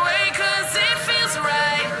night away 'cause it feels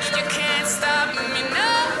right. You can't stop me, no.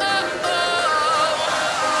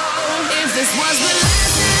 If this was the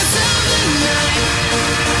last dance of the night,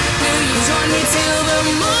 will you join me till the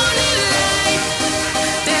morning light?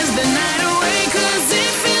 Dance the night away 'cause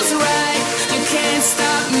it feels right. You can't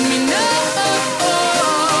stop me, no.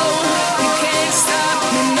 You can't stop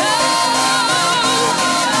me, no.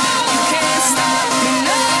 You can't stop me,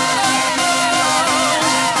 no.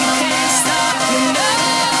 You can't stop me, no.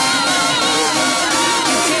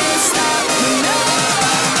 You can't stop me, no.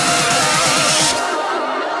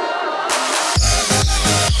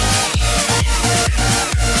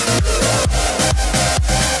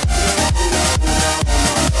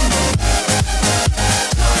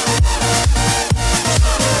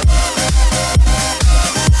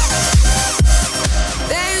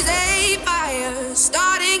 There's a fire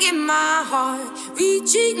starting in my heart,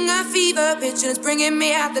 reaching a fever pitch and it's bringing me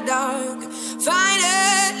out the dark.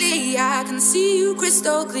 Finally, I can see you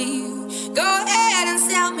crystal clear. Go ahead and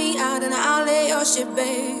sell me out and I'll lay your ship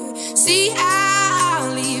bare. See, I'll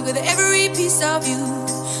leave with every piece of you.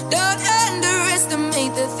 Don't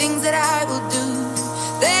underestimate the things that I will do.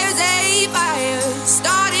 There's a fire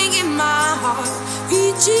starting in my heart,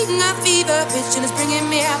 reaching a fever pitch and it's bringing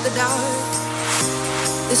me out the dark.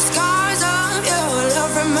 The scars of your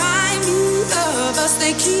love remind me of us.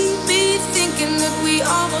 They keep me thinking that we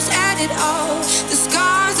almost had it all. The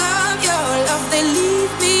scars of your love, they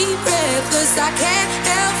leave me breathless. I can't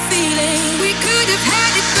help feeling we could have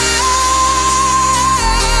had it both.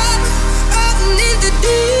 Rolling in the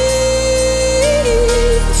deep,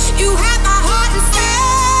 you had my heart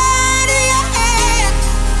inside of your hand,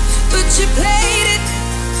 but you played it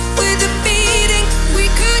with a beating. We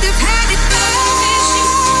could have had it both.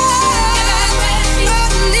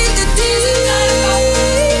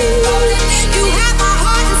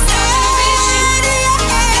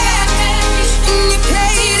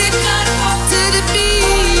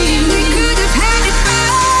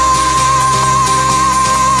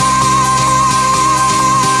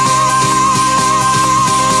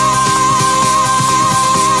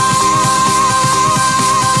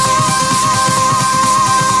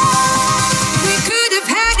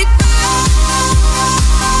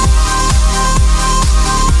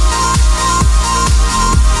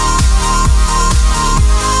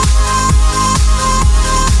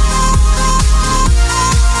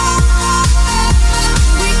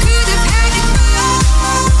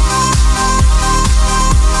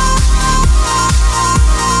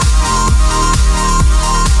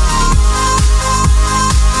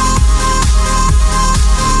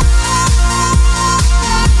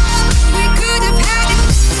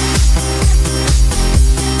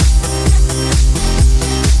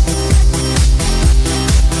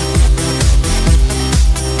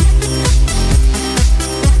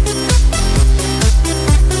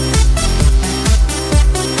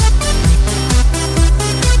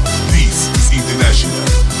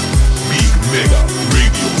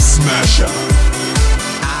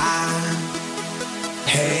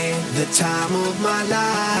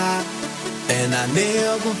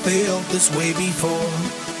 This way before,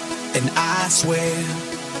 and I swear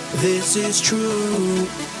this is true,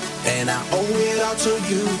 and I owe it all to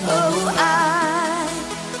you. Oh, I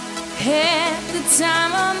had the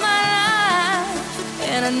time of my life,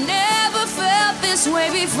 and I never felt this way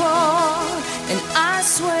before, and I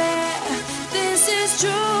swear this is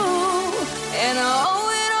true, and I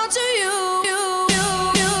owe it all to you.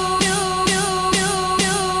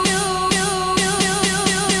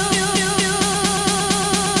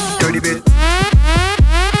 Dirty bit.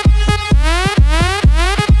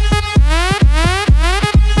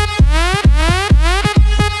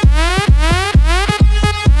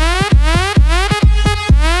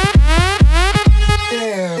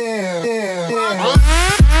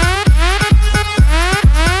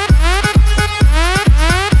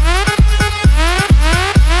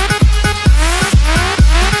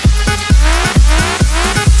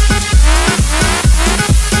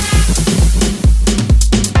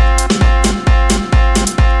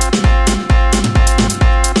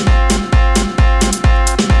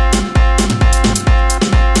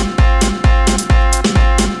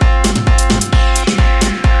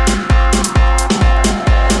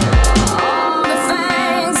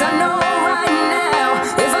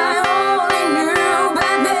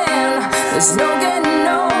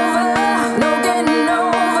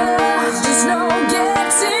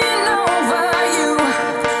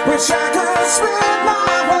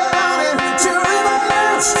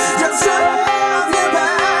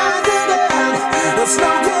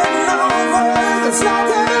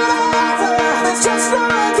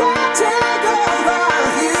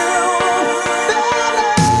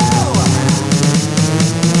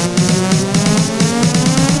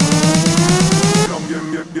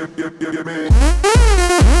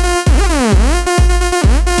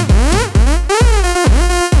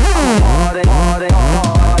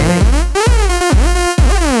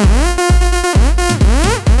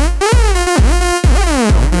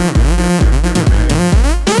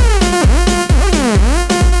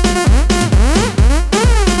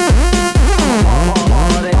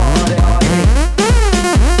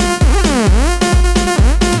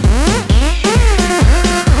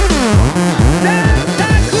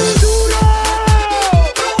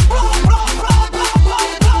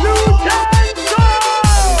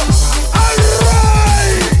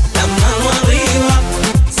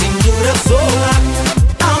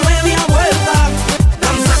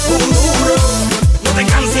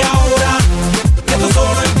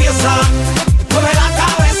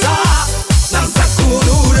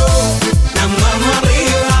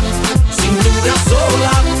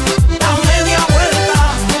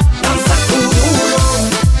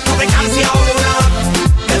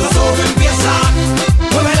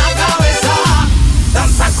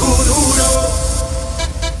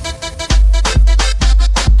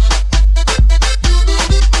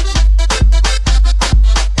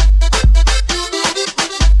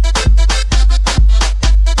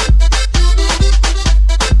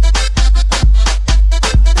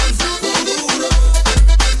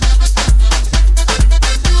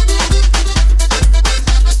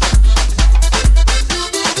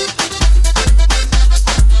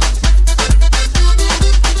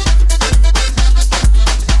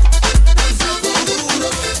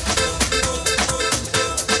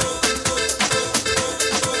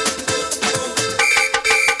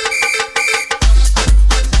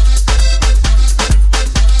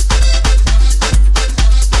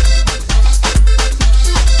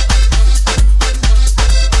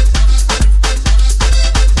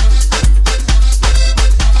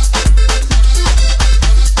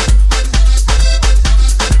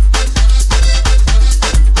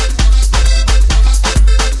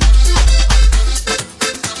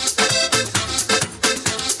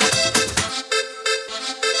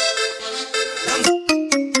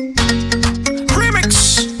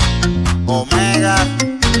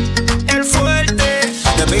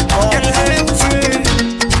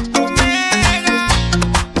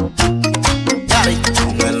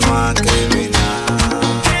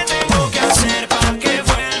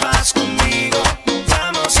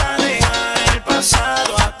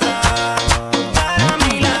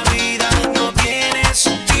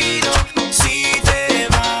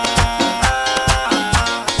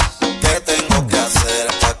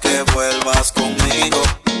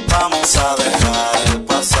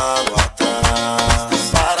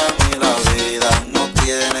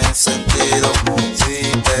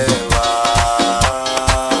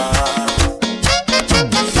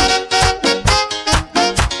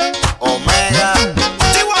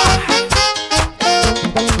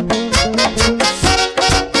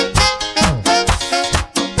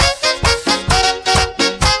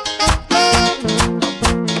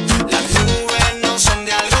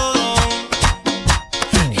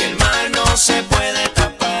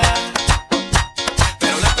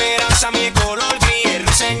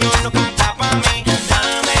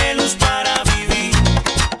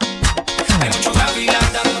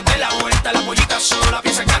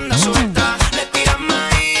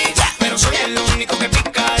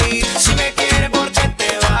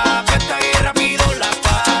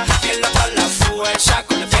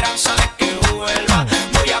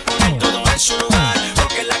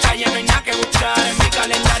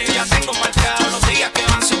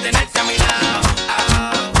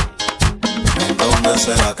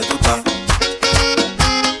 será que tú estás?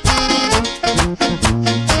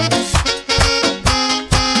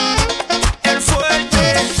 El fuerte,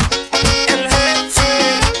 el jefe.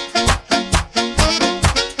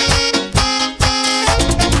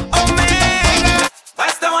 Omega. A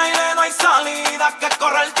este baile no hay salida, que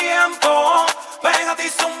corre el tiempo. Pégate y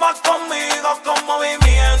zumba conmigo con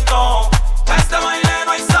movimiento. A este baile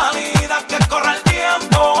no hay salida, que corre el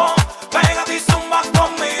tiempo. Pégate y zumba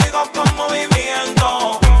conmigo con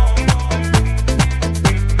movimiento.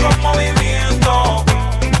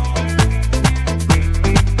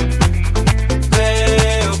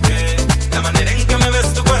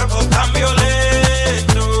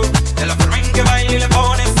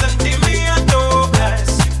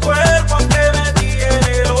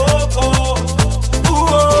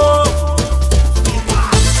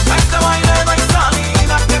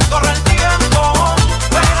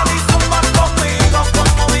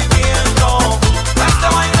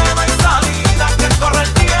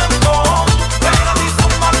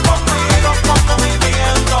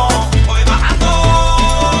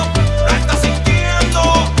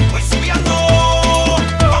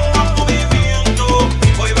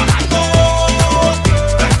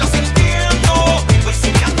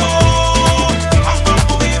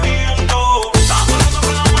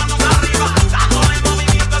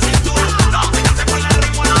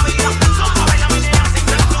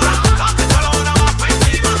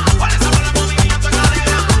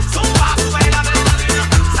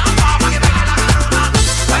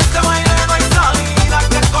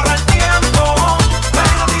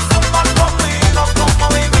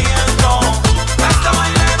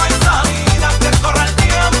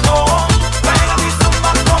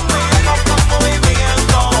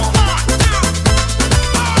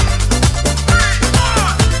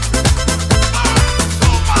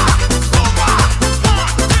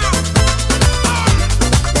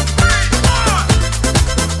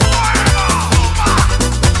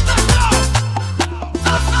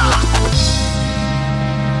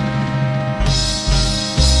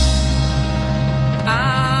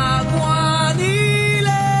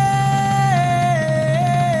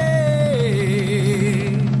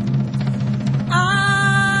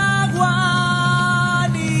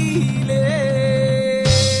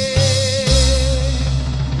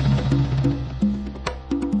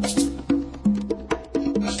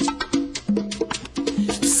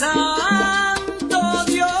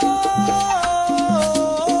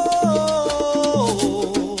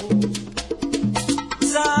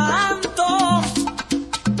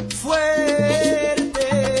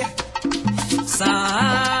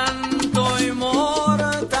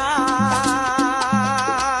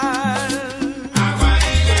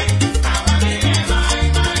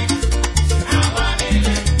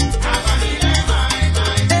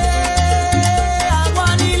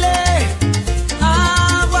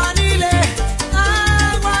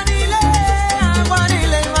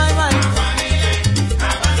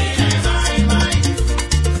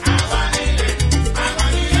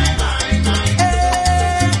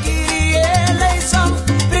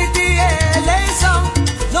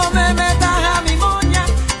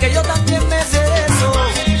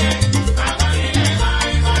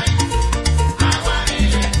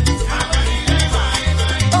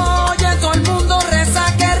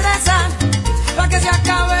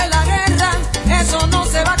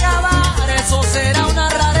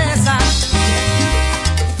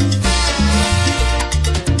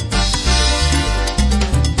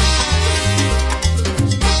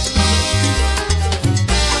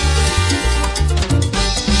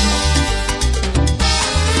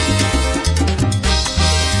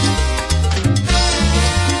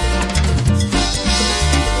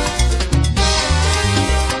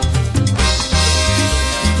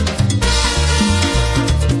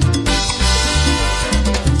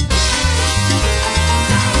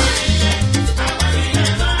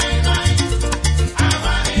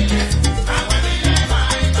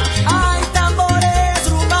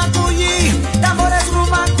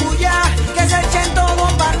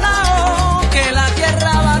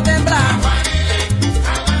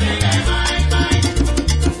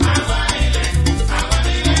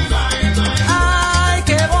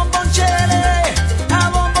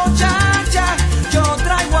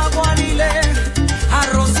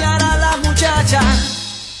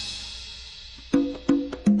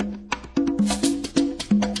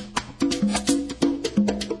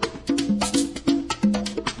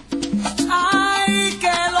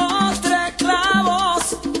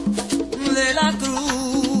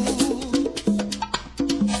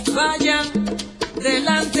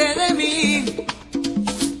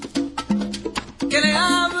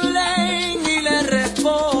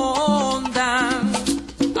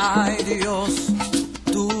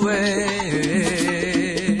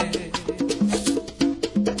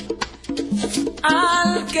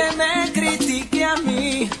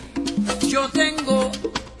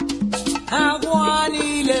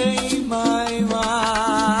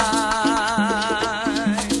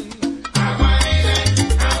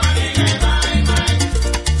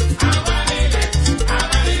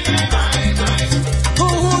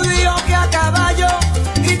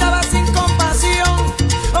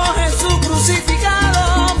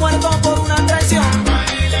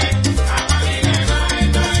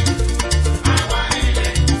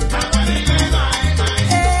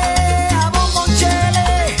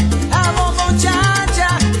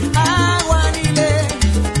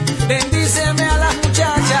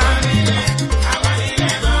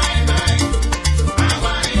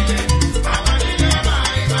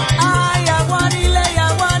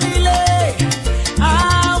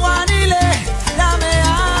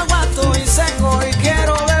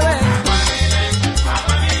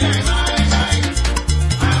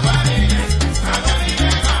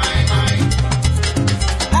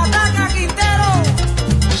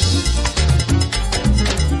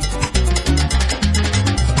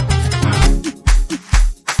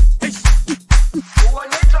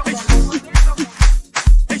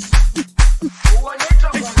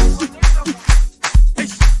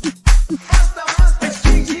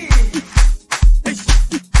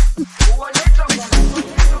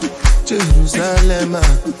 Jerusalema,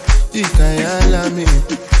 ikayalami,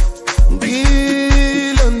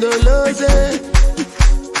 ngilondoloze,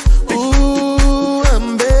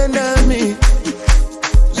 uhambe nami,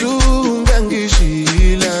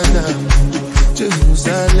 zungangishilana.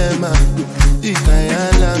 Jerusalema,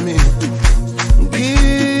 ikayalami,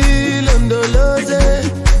 ngilondoloze,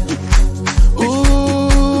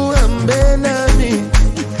 uhambe nami,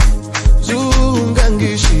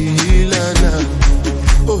 zungangishilana.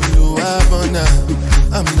 Oluwabona,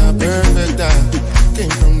 I'm not perfect, I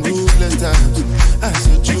came from ruthless times as a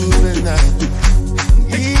juvenile.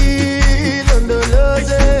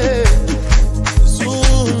 Ilondoloze,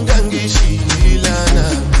 zungangishilana.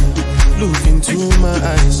 Look into my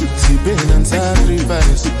eyes, see pain and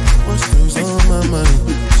sacrifice. What's those on my mind?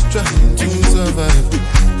 Just trying to survive.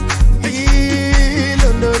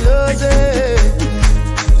 Ilondoloze,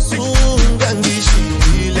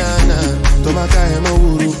 zungangishilana. Tomaka ema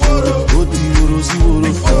wuru, oti wuru si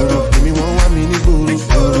wuru. Emi won wa mi ni gboro,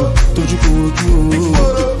 toju ko oju o.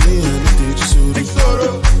 Mi eni teju sori,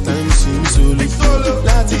 time si mi soli.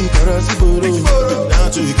 Lati ikoro si gboro,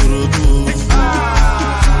 down to Ikorodu o.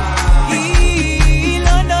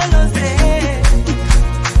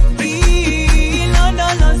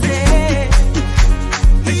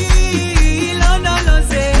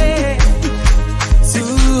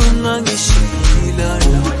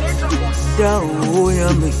 Dawo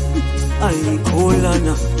yami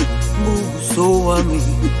ayikholana, buso wami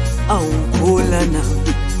awukholana.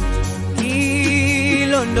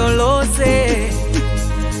 Ilondoloze,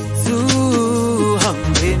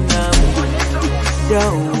 zuhambe nami.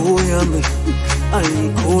 Dawo yami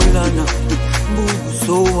ayikholana,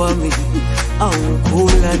 buso wami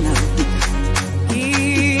awukholana.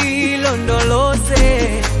 Ilondoloze,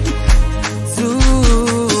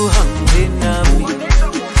 zuhambe nami.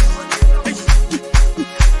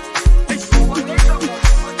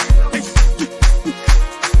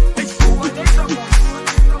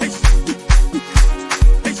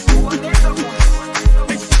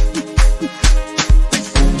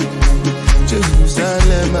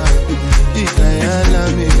 Jerusalema,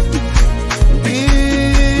 ikayalami,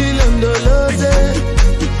 ilondoloze,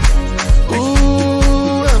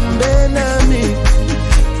 uhambe nami,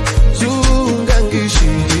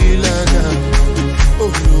 zungangishilana.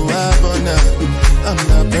 Oluwabona, I'm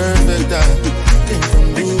not perfect, I came from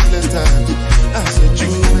ruthless times as a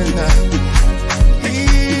juvenile.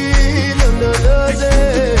 Ilondoloze,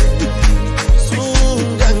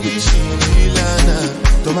 zungangishilana.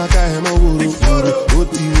 Tomaka ema wuru,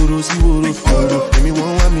 oti wuru si wuru. Emi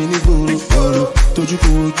won wa mi ni gboro, toju ko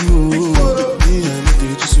oju o. Mi eni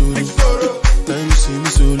teju sori, time si mi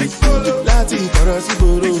soli. Lati ikoro si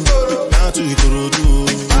gboro, down to Ikorodu o.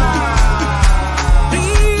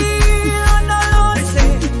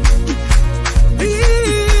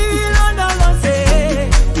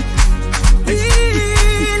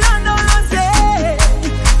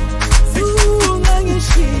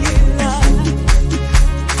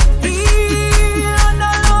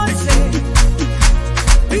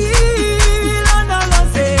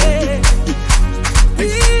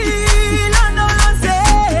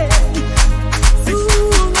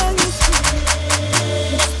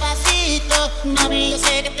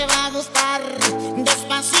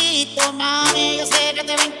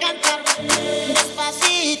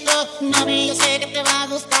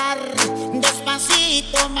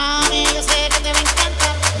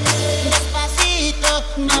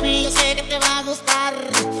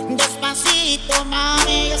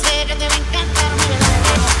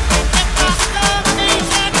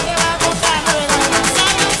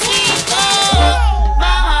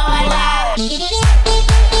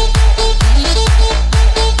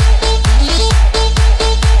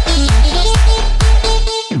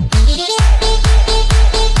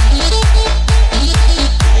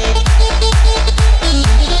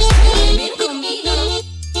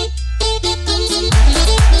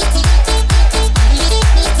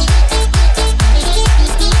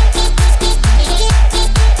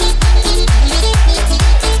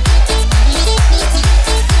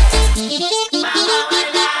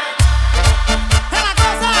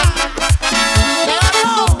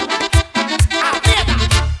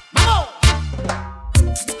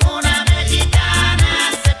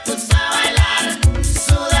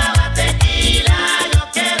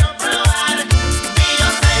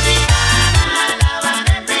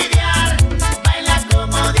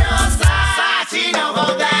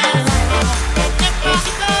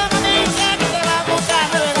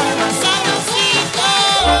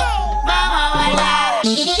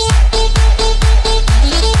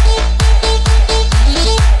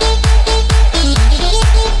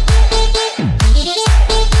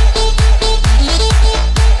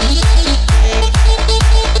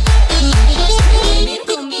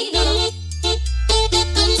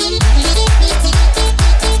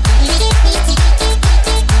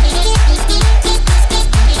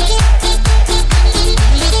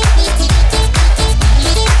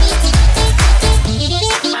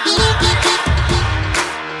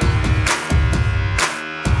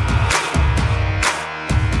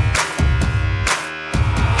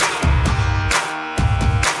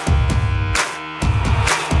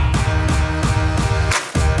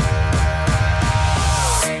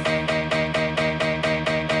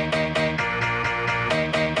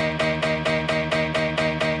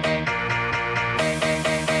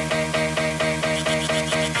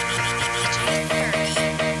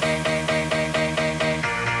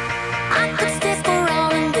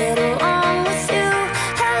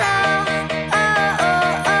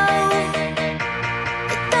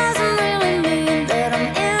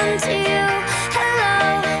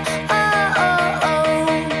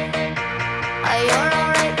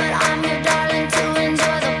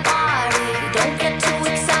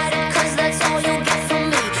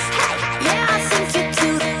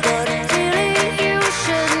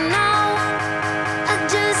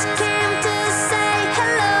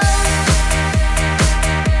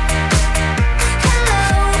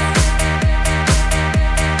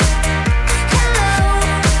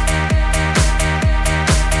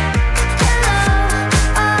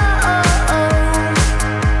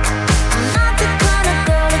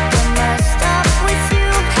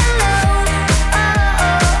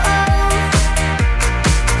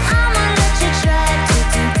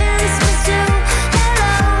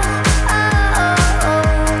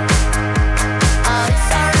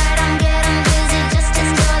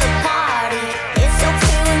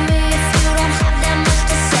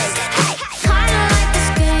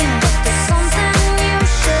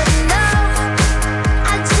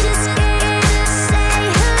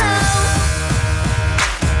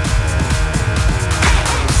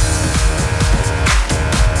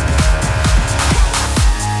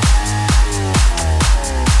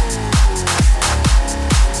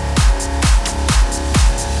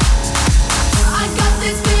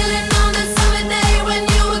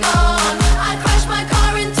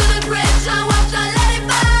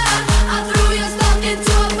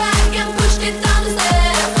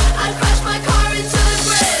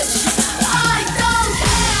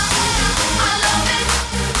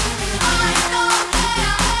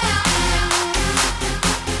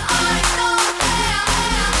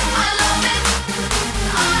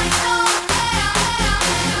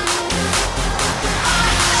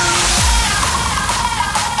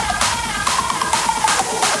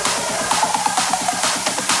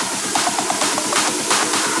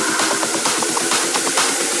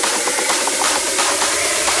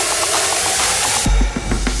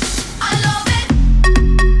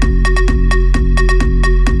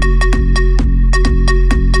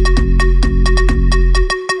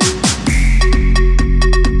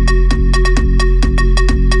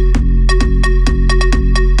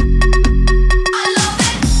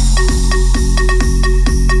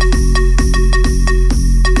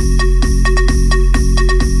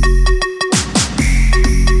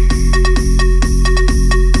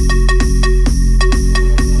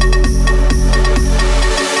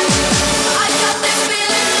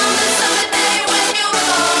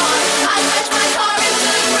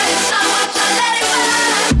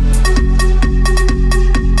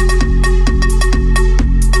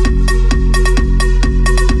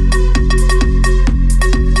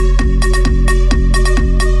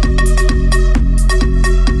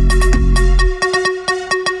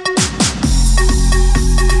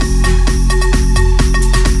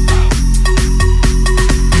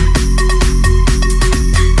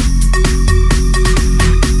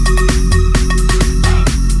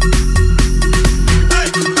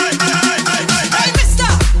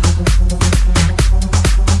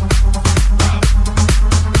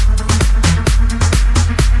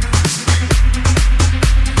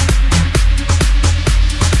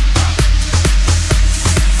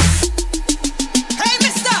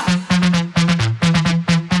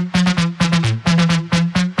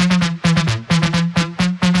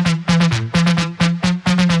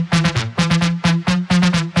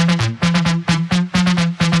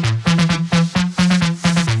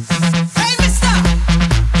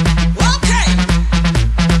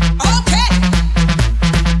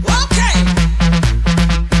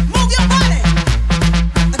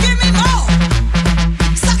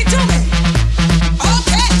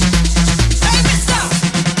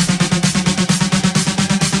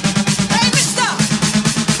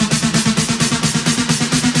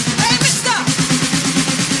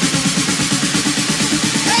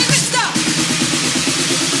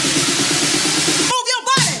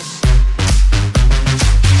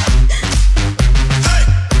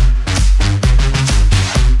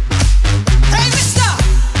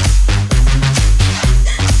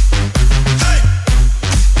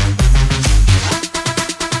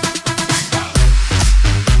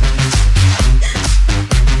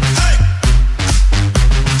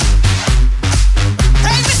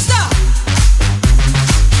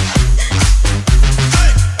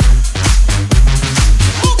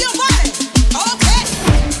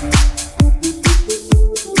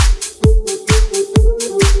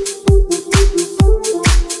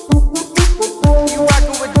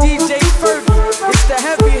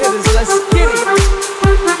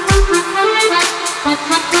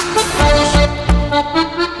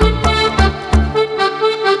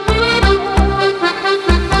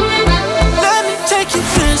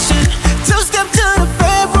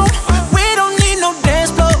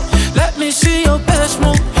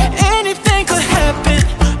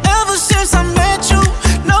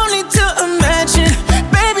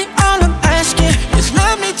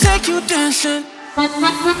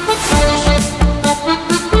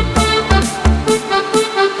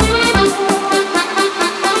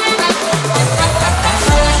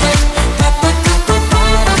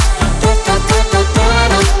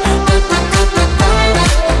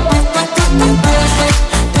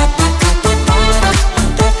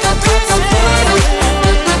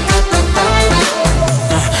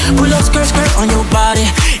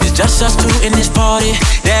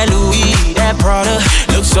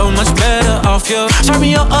 off you. Serve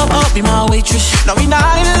me up, be my waitress. No, we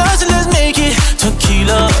not in love, so let's make it.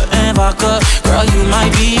 Tequila and vodka, girl, you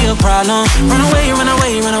might be a problem. Run away, run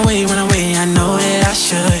away, run away, run away. I know that I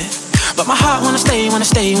should, but my heart wanna stay, wanna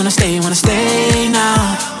stay, wanna stay, wanna stay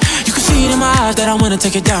now. You can see it in my eyes that I wanna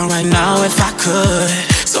take it down right now if I could.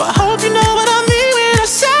 So I hope you know what I mean when I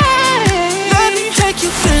say, let me take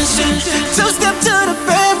you dancing. Two-step to the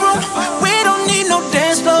bedroom, we don't need no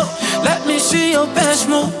dance floor. Let me see your best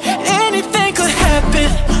move. Anything could happen.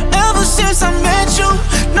 Ever since I met you,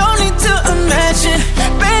 no need to imagine.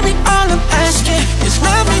 Baby, all I'm asking is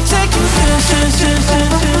let me take you dancing.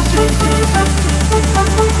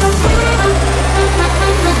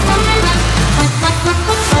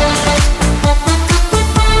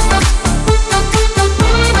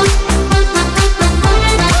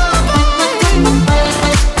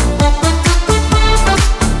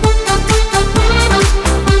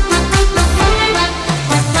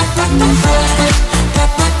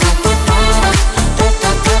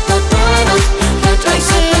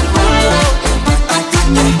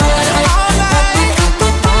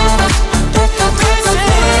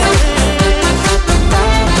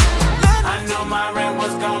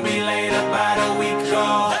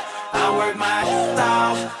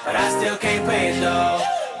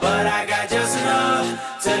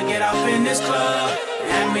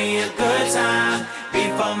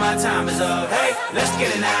 Let's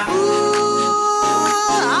get it now. Ooh,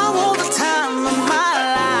 I want the time of my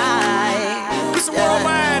life. It's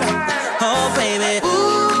worldwide. Oh, baby.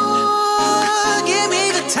 Ooh, give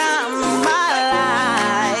me the time of my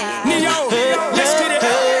life. Neo, let's get it.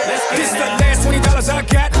 This is the last $20 I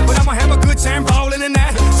got, but I'ma have a good time ballin' in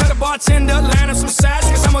that. Tell the bartender, line up some sides,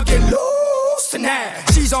 cause I'ma get loose tonight.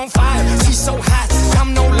 She's on fire, she's so hot.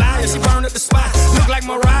 I'm no liar, she burned up the spot. Look like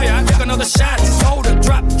Mariah, I took another shot. Hold her,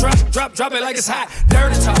 drop it like it's hot.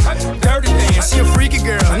 Dirty talk, dirty dance. She a freaky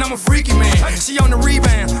girl, and I'm a freaky man. She on the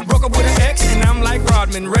rebound, broke up with an ex, and I'm like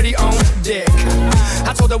Rodman, ready on deck.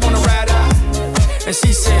 I told her wanna ride out, and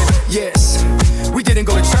she said yes. We didn't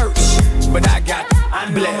go to church, but I got blessed. I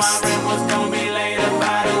knew my rent was gonna be late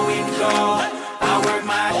about a week ago. I worked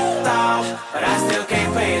my off, but I still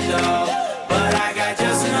can't pay it though. But I got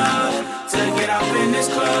just enough to get off in this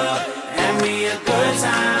club. Have me a good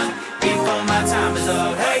time before my time is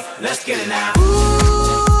up. Hey, let's get it now.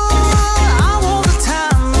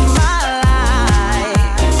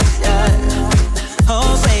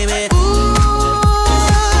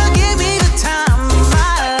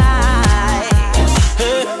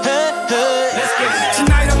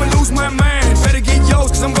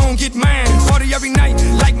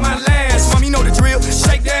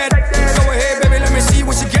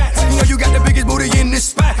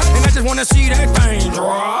 Wanna see that thing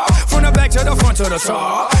drop from the back to the front to the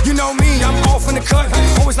top. You know me, I'm off in the cut,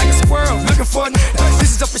 always like a squirrel looking for it.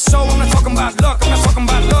 This is up for show. I'm not talking about luck, I'm not talking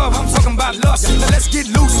about love, I'm talking about lust. Now let's get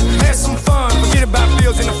loose, have some fun. Forget about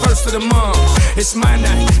bills in the first of the month. It's my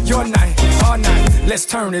night, your night, our night. Let's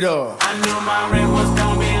turn it up. I knew my rent was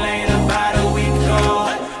gonna be late about a week ago.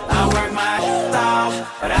 I worked my off,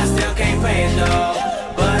 but I still can't pay it though.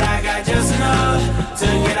 But I got just enough to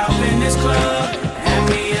get off in this club. Have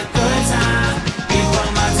me a good time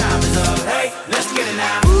before my time is up. Hey, let's get it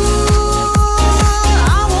now.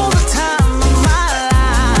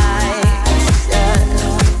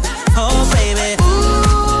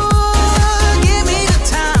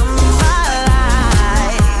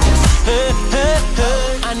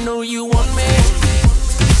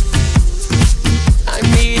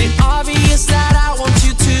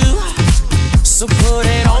 So put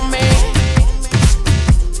it on me.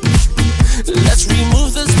 Let's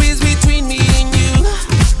remove the space between me and you.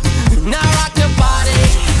 Now rock your body.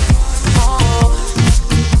 Oh,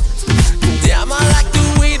 damn, I like the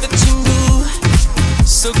way that you move.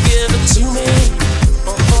 So give it to me.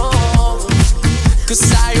 Oh, cause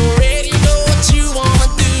I already know what you wanna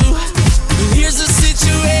do. Here's the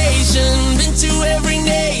situation, been to every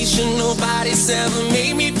nation. Nobody's ever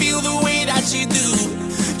made me feel the way that you do.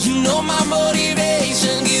 You know my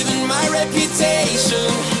motivation, given my reputation.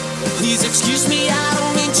 Please excuse me, I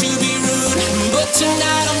don't mean to be rude, but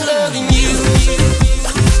tonight I'm loving you.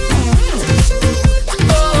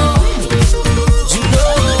 Oh, you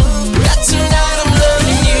know that tonight I'm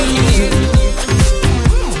loving you.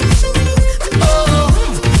 Oh,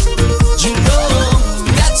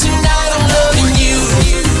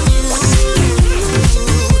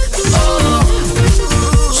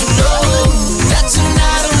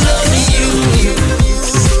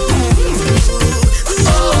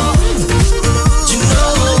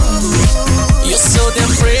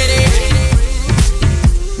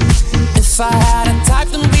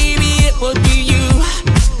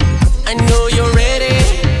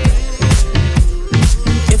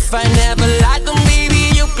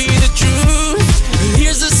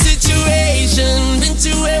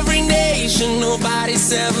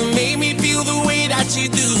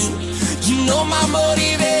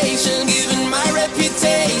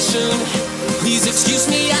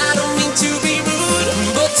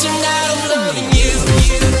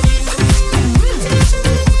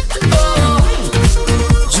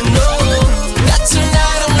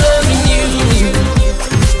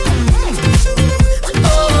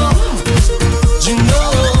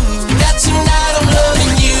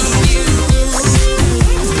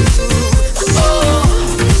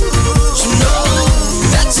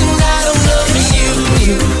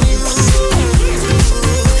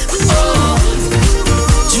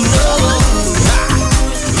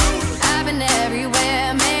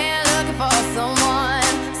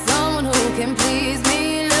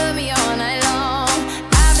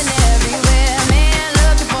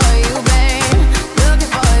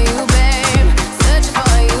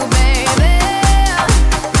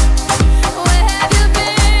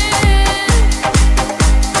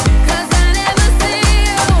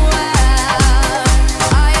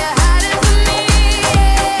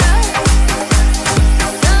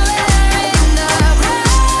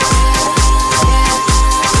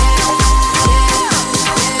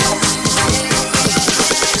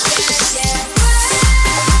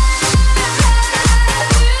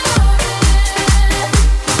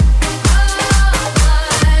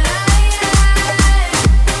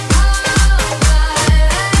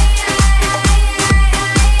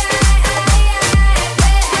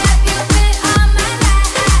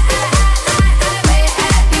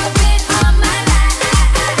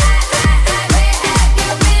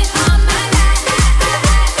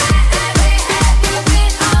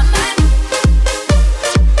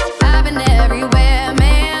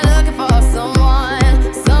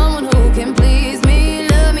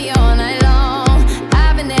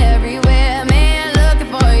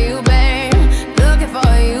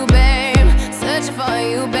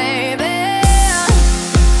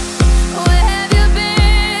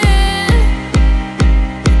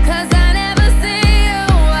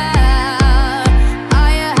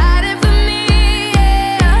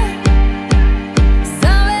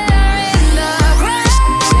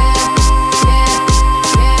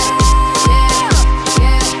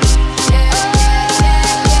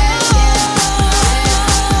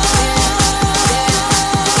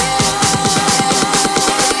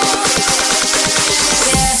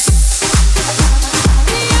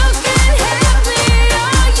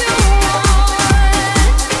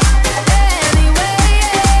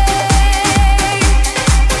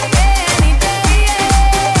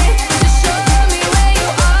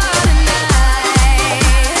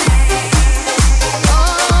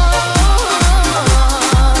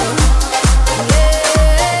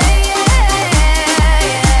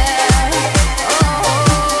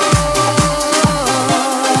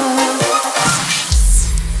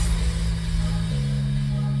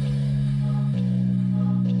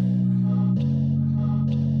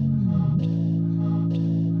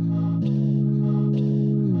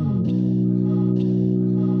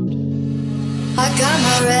 got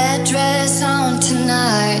my red dress on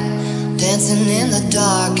tonight, dancing in the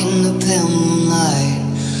dark in the pale moonlight.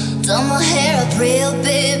 Done my hair up real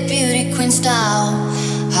big, beauty queen style,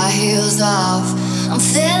 high heels off, I'm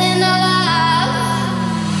feeling alive.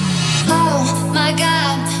 Oh my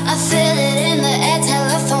God, I feel it in the air,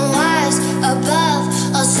 telephone wires above,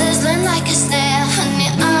 all sizzling like a snare. Honey,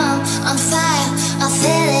 I'm on fire, I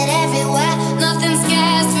feel it everywhere, nothing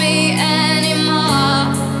scares me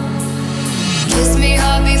anymore. Kiss me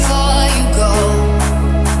hard before you go,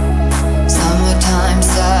 summertime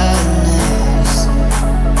sadness.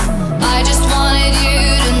 I just wanted you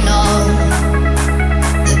to know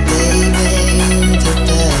that baby you're the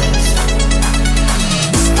best.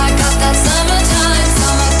 I got that summertime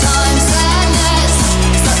sadness.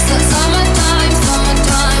 Summertime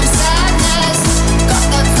sadness. Got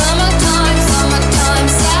that summertime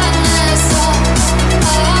sadness. Oh,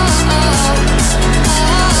 oh, oh,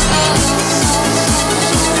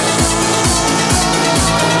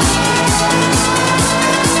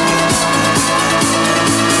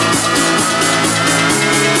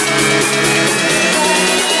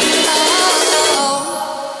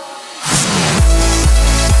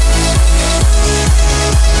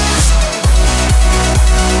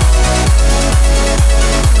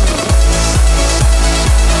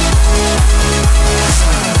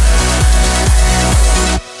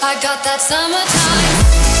 I got that summertime.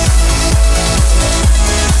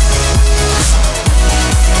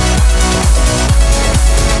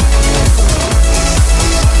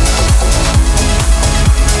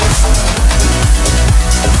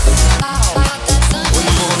 When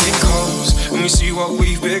the morning comes and we see what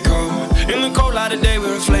we've become, in the cold light of day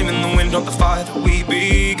we're a flame in the wind of the fire that we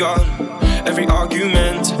begun. Every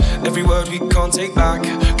argument, every word we can't take back,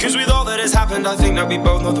 'cause with all that has happened I think that we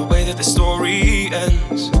both know the way that the story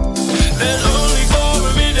ends. Then only for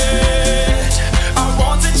a minute I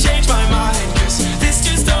want to change my mind, 'cause this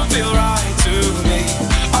just don't feel right to me.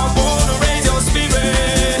 I wanna raise your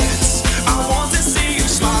spirits, I want to see you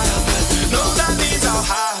smile, but no, that means I'll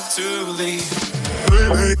have to leave.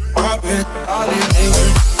 Baby, I've been holiday.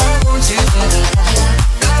 I want you to be happier,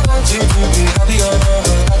 I want you to be happier,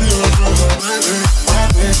 happier, baby.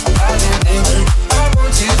 I've been holiday. I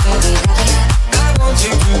want you to be happier, I want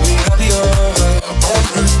you to be happier.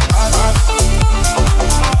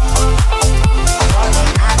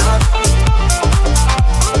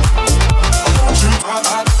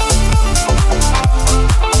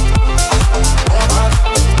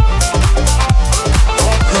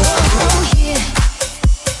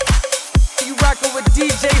 You rockin' with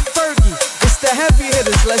DJ Fergie. It's the heavy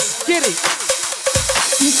hitters. Let's get it.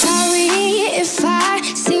 I'm sorry if I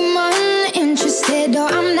seem uninterested, or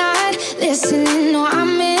I'm not listening, or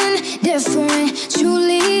I'm indifferent.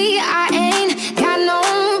 Truly, I ain't got no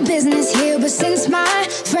business here, but since my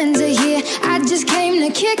friends are here, I just came to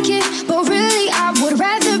kick it. But really, I would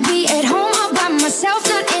rather be at home all by myself,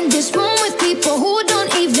 not in this room with people who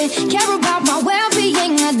don't even care about my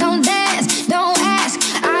well-being. I don't dance, don't ask,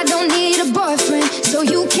 I don't need a boyfriend, so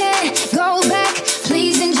you can't go back.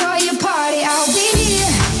 Please enjoy your party, I'll be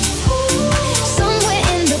here. Somewhere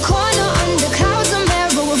in the corner under clouds of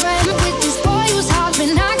Maryland, with this boy who's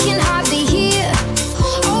hopping, I can hardly hear.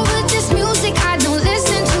 Over this music I don't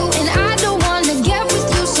listen to, and I don't wanna get with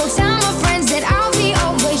you, so tell my friends that I'll be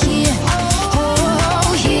over here.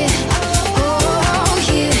 Oh, here. Oh,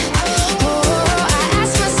 here. Oh, I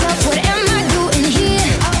ask myself, what am I doing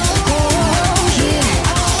here? Oh, here.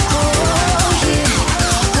 Oh, here.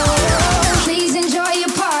 Oh, please enjoy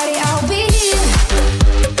your party, I'll be here.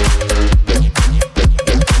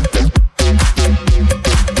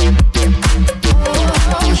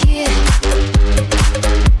 Oh, here.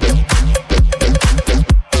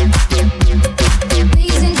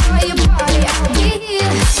 Please enjoy your party, I'll be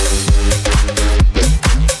here.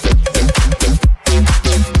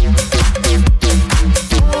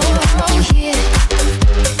 Oh, here.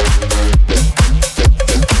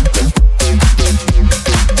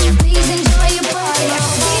 Please enjoy your party,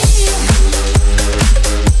 I'll be here.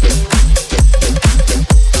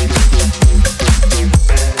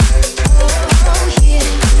 Oh,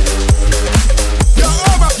 here.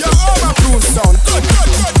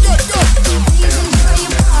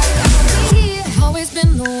 I've always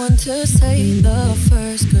been the one to say the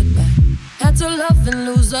first goodbye. Had to love and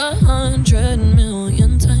lose 100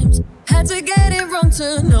 million times. Had to get it wrong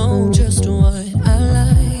to know just what I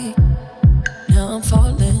like. Now I'm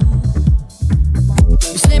falling.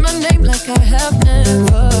 You say my name like I have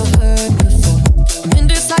never heard before. I'm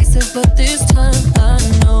indecisive, but this time I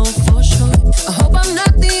know for sure. I hope I'm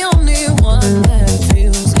not the only one that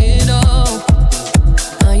feels it all.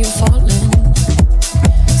 Now you're falling.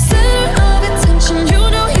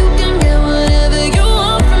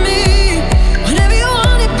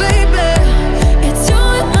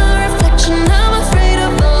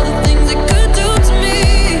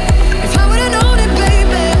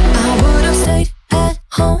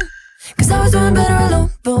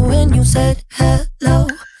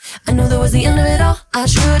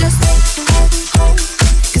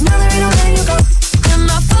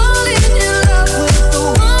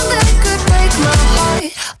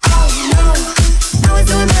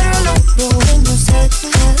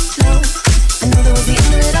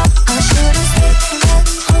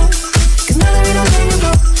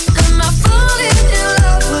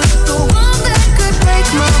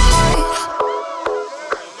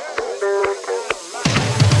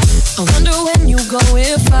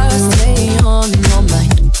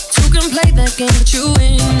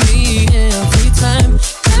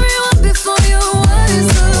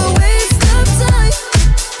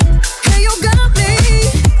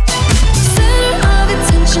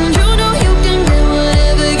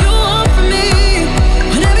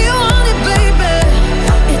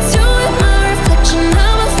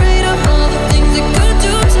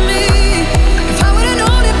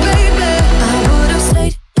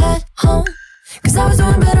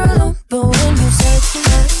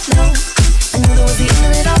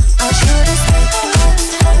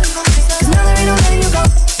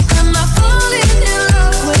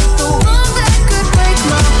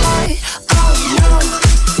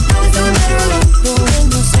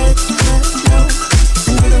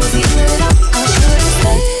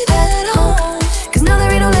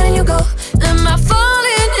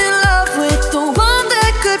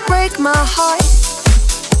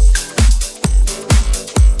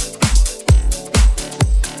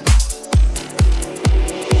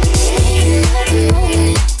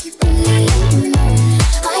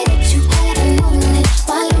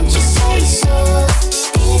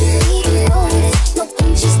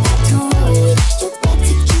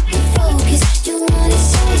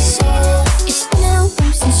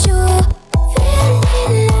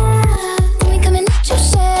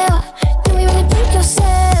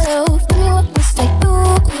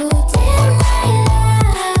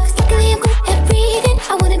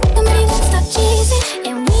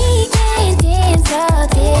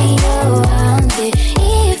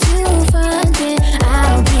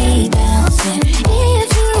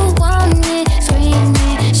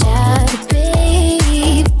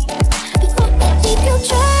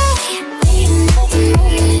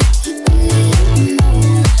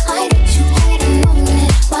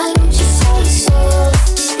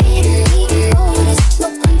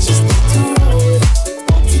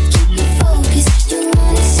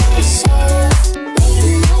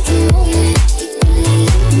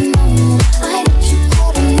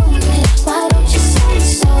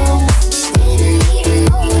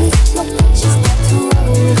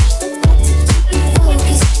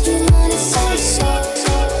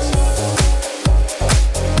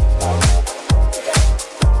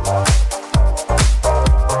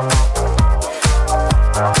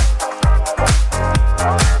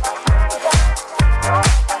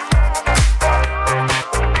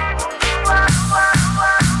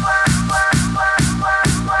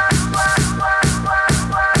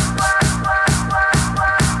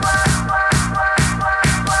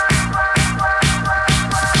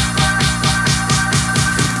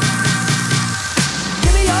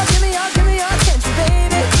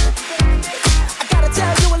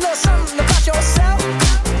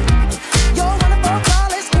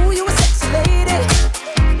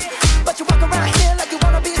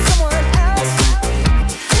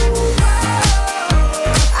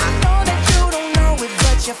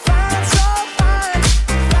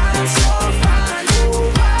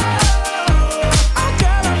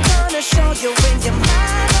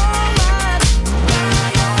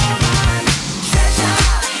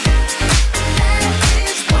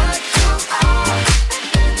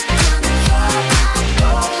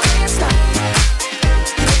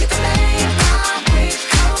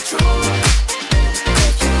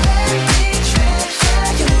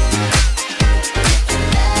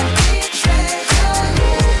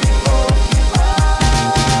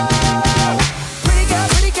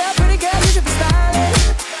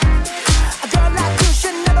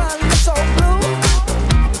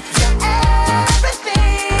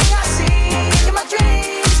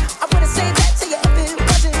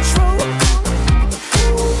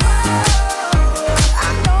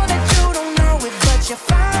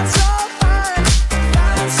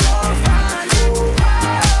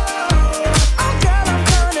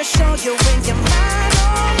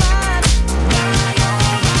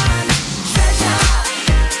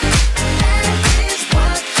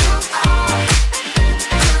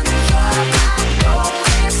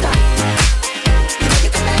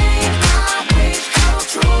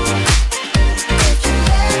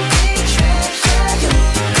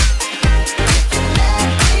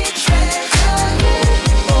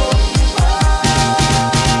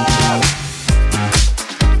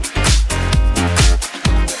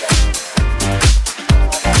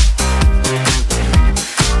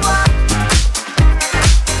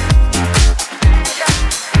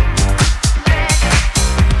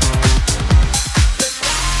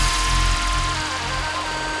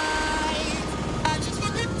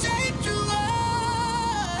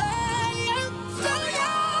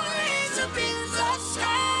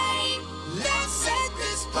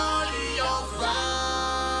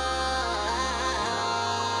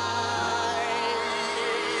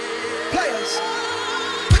 us.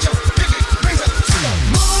 Put your pinky rings up to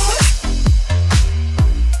the moon.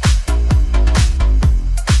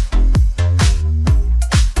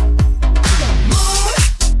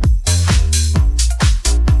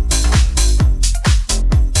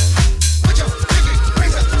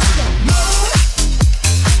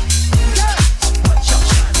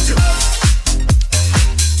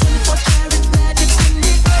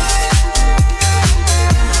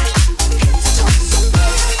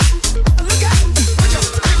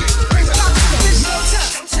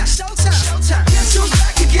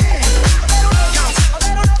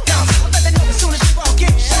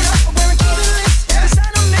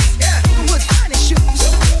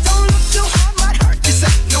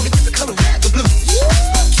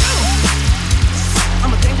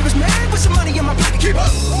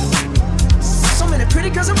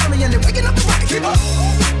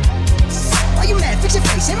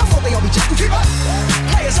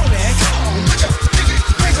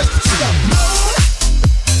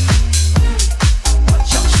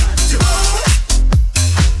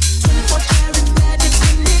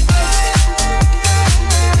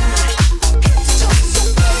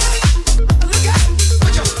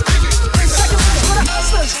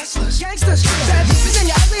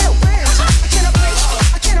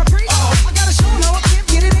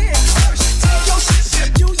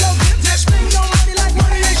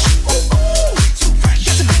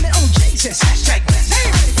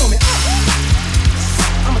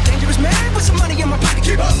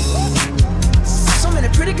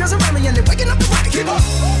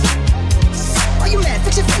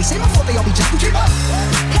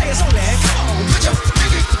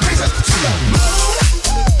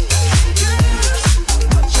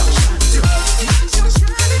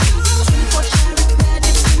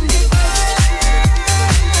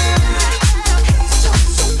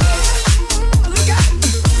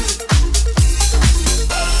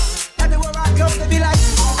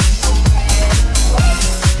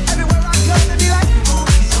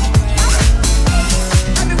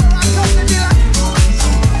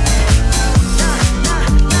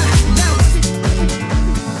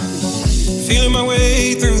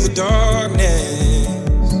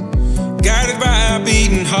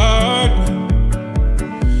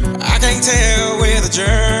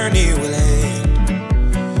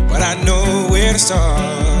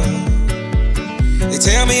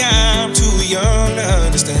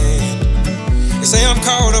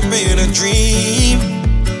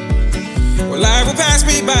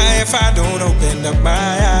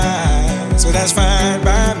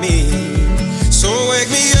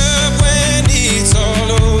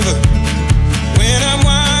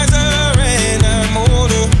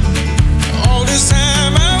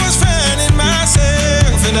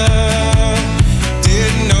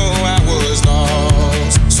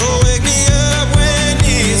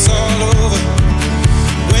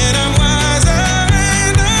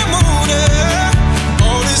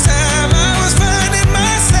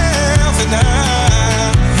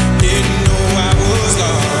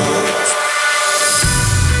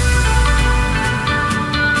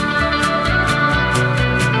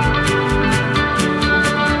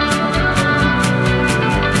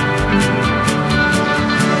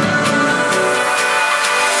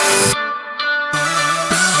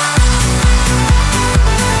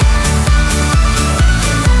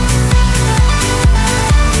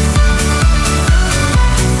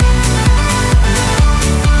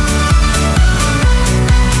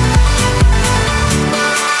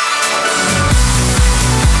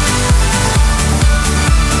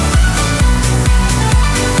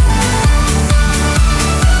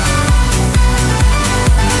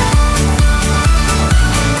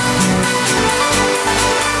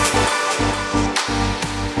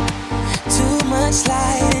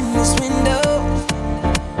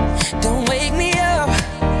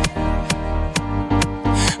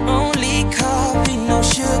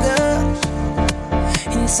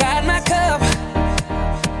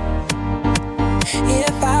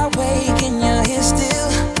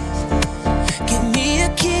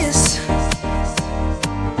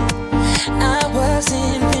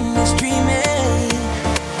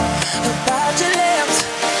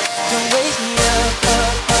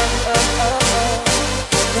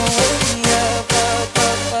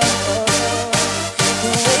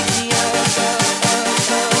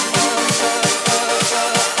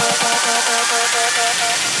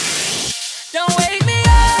 Don't wake me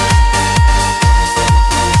up.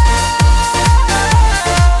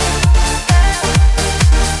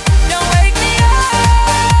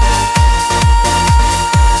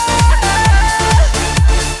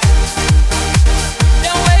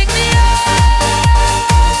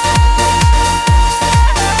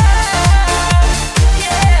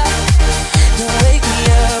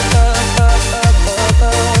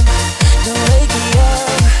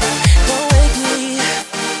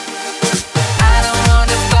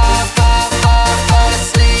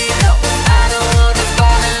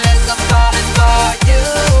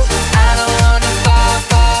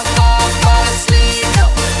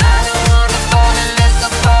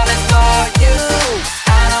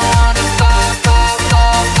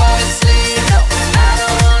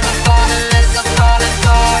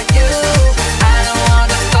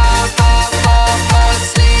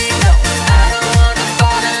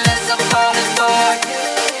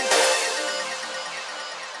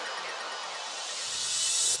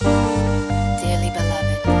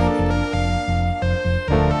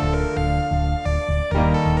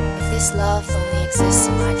 This love only exists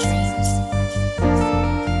in my dreams.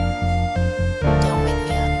 Don't wake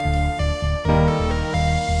me up.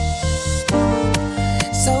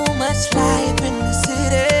 So much life in the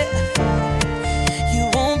city, you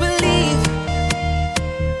won't believe.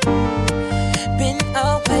 Been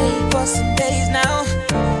away for some days now,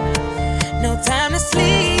 no time to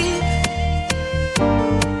sleep.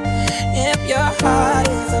 If your heart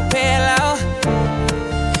is a pillow,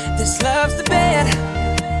 this love's the bed.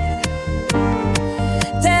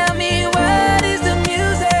 Tell me what is the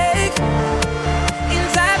music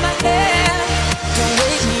inside my head. Don't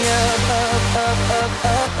wake me up, up, up, up,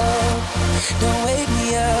 up, up. Don't wake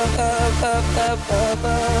me up, up, up, up, up,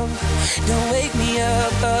 up. Don't wake me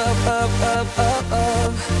up, up, up, up, up,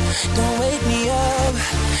 up. Don't wake me up.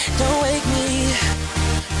 Don't wake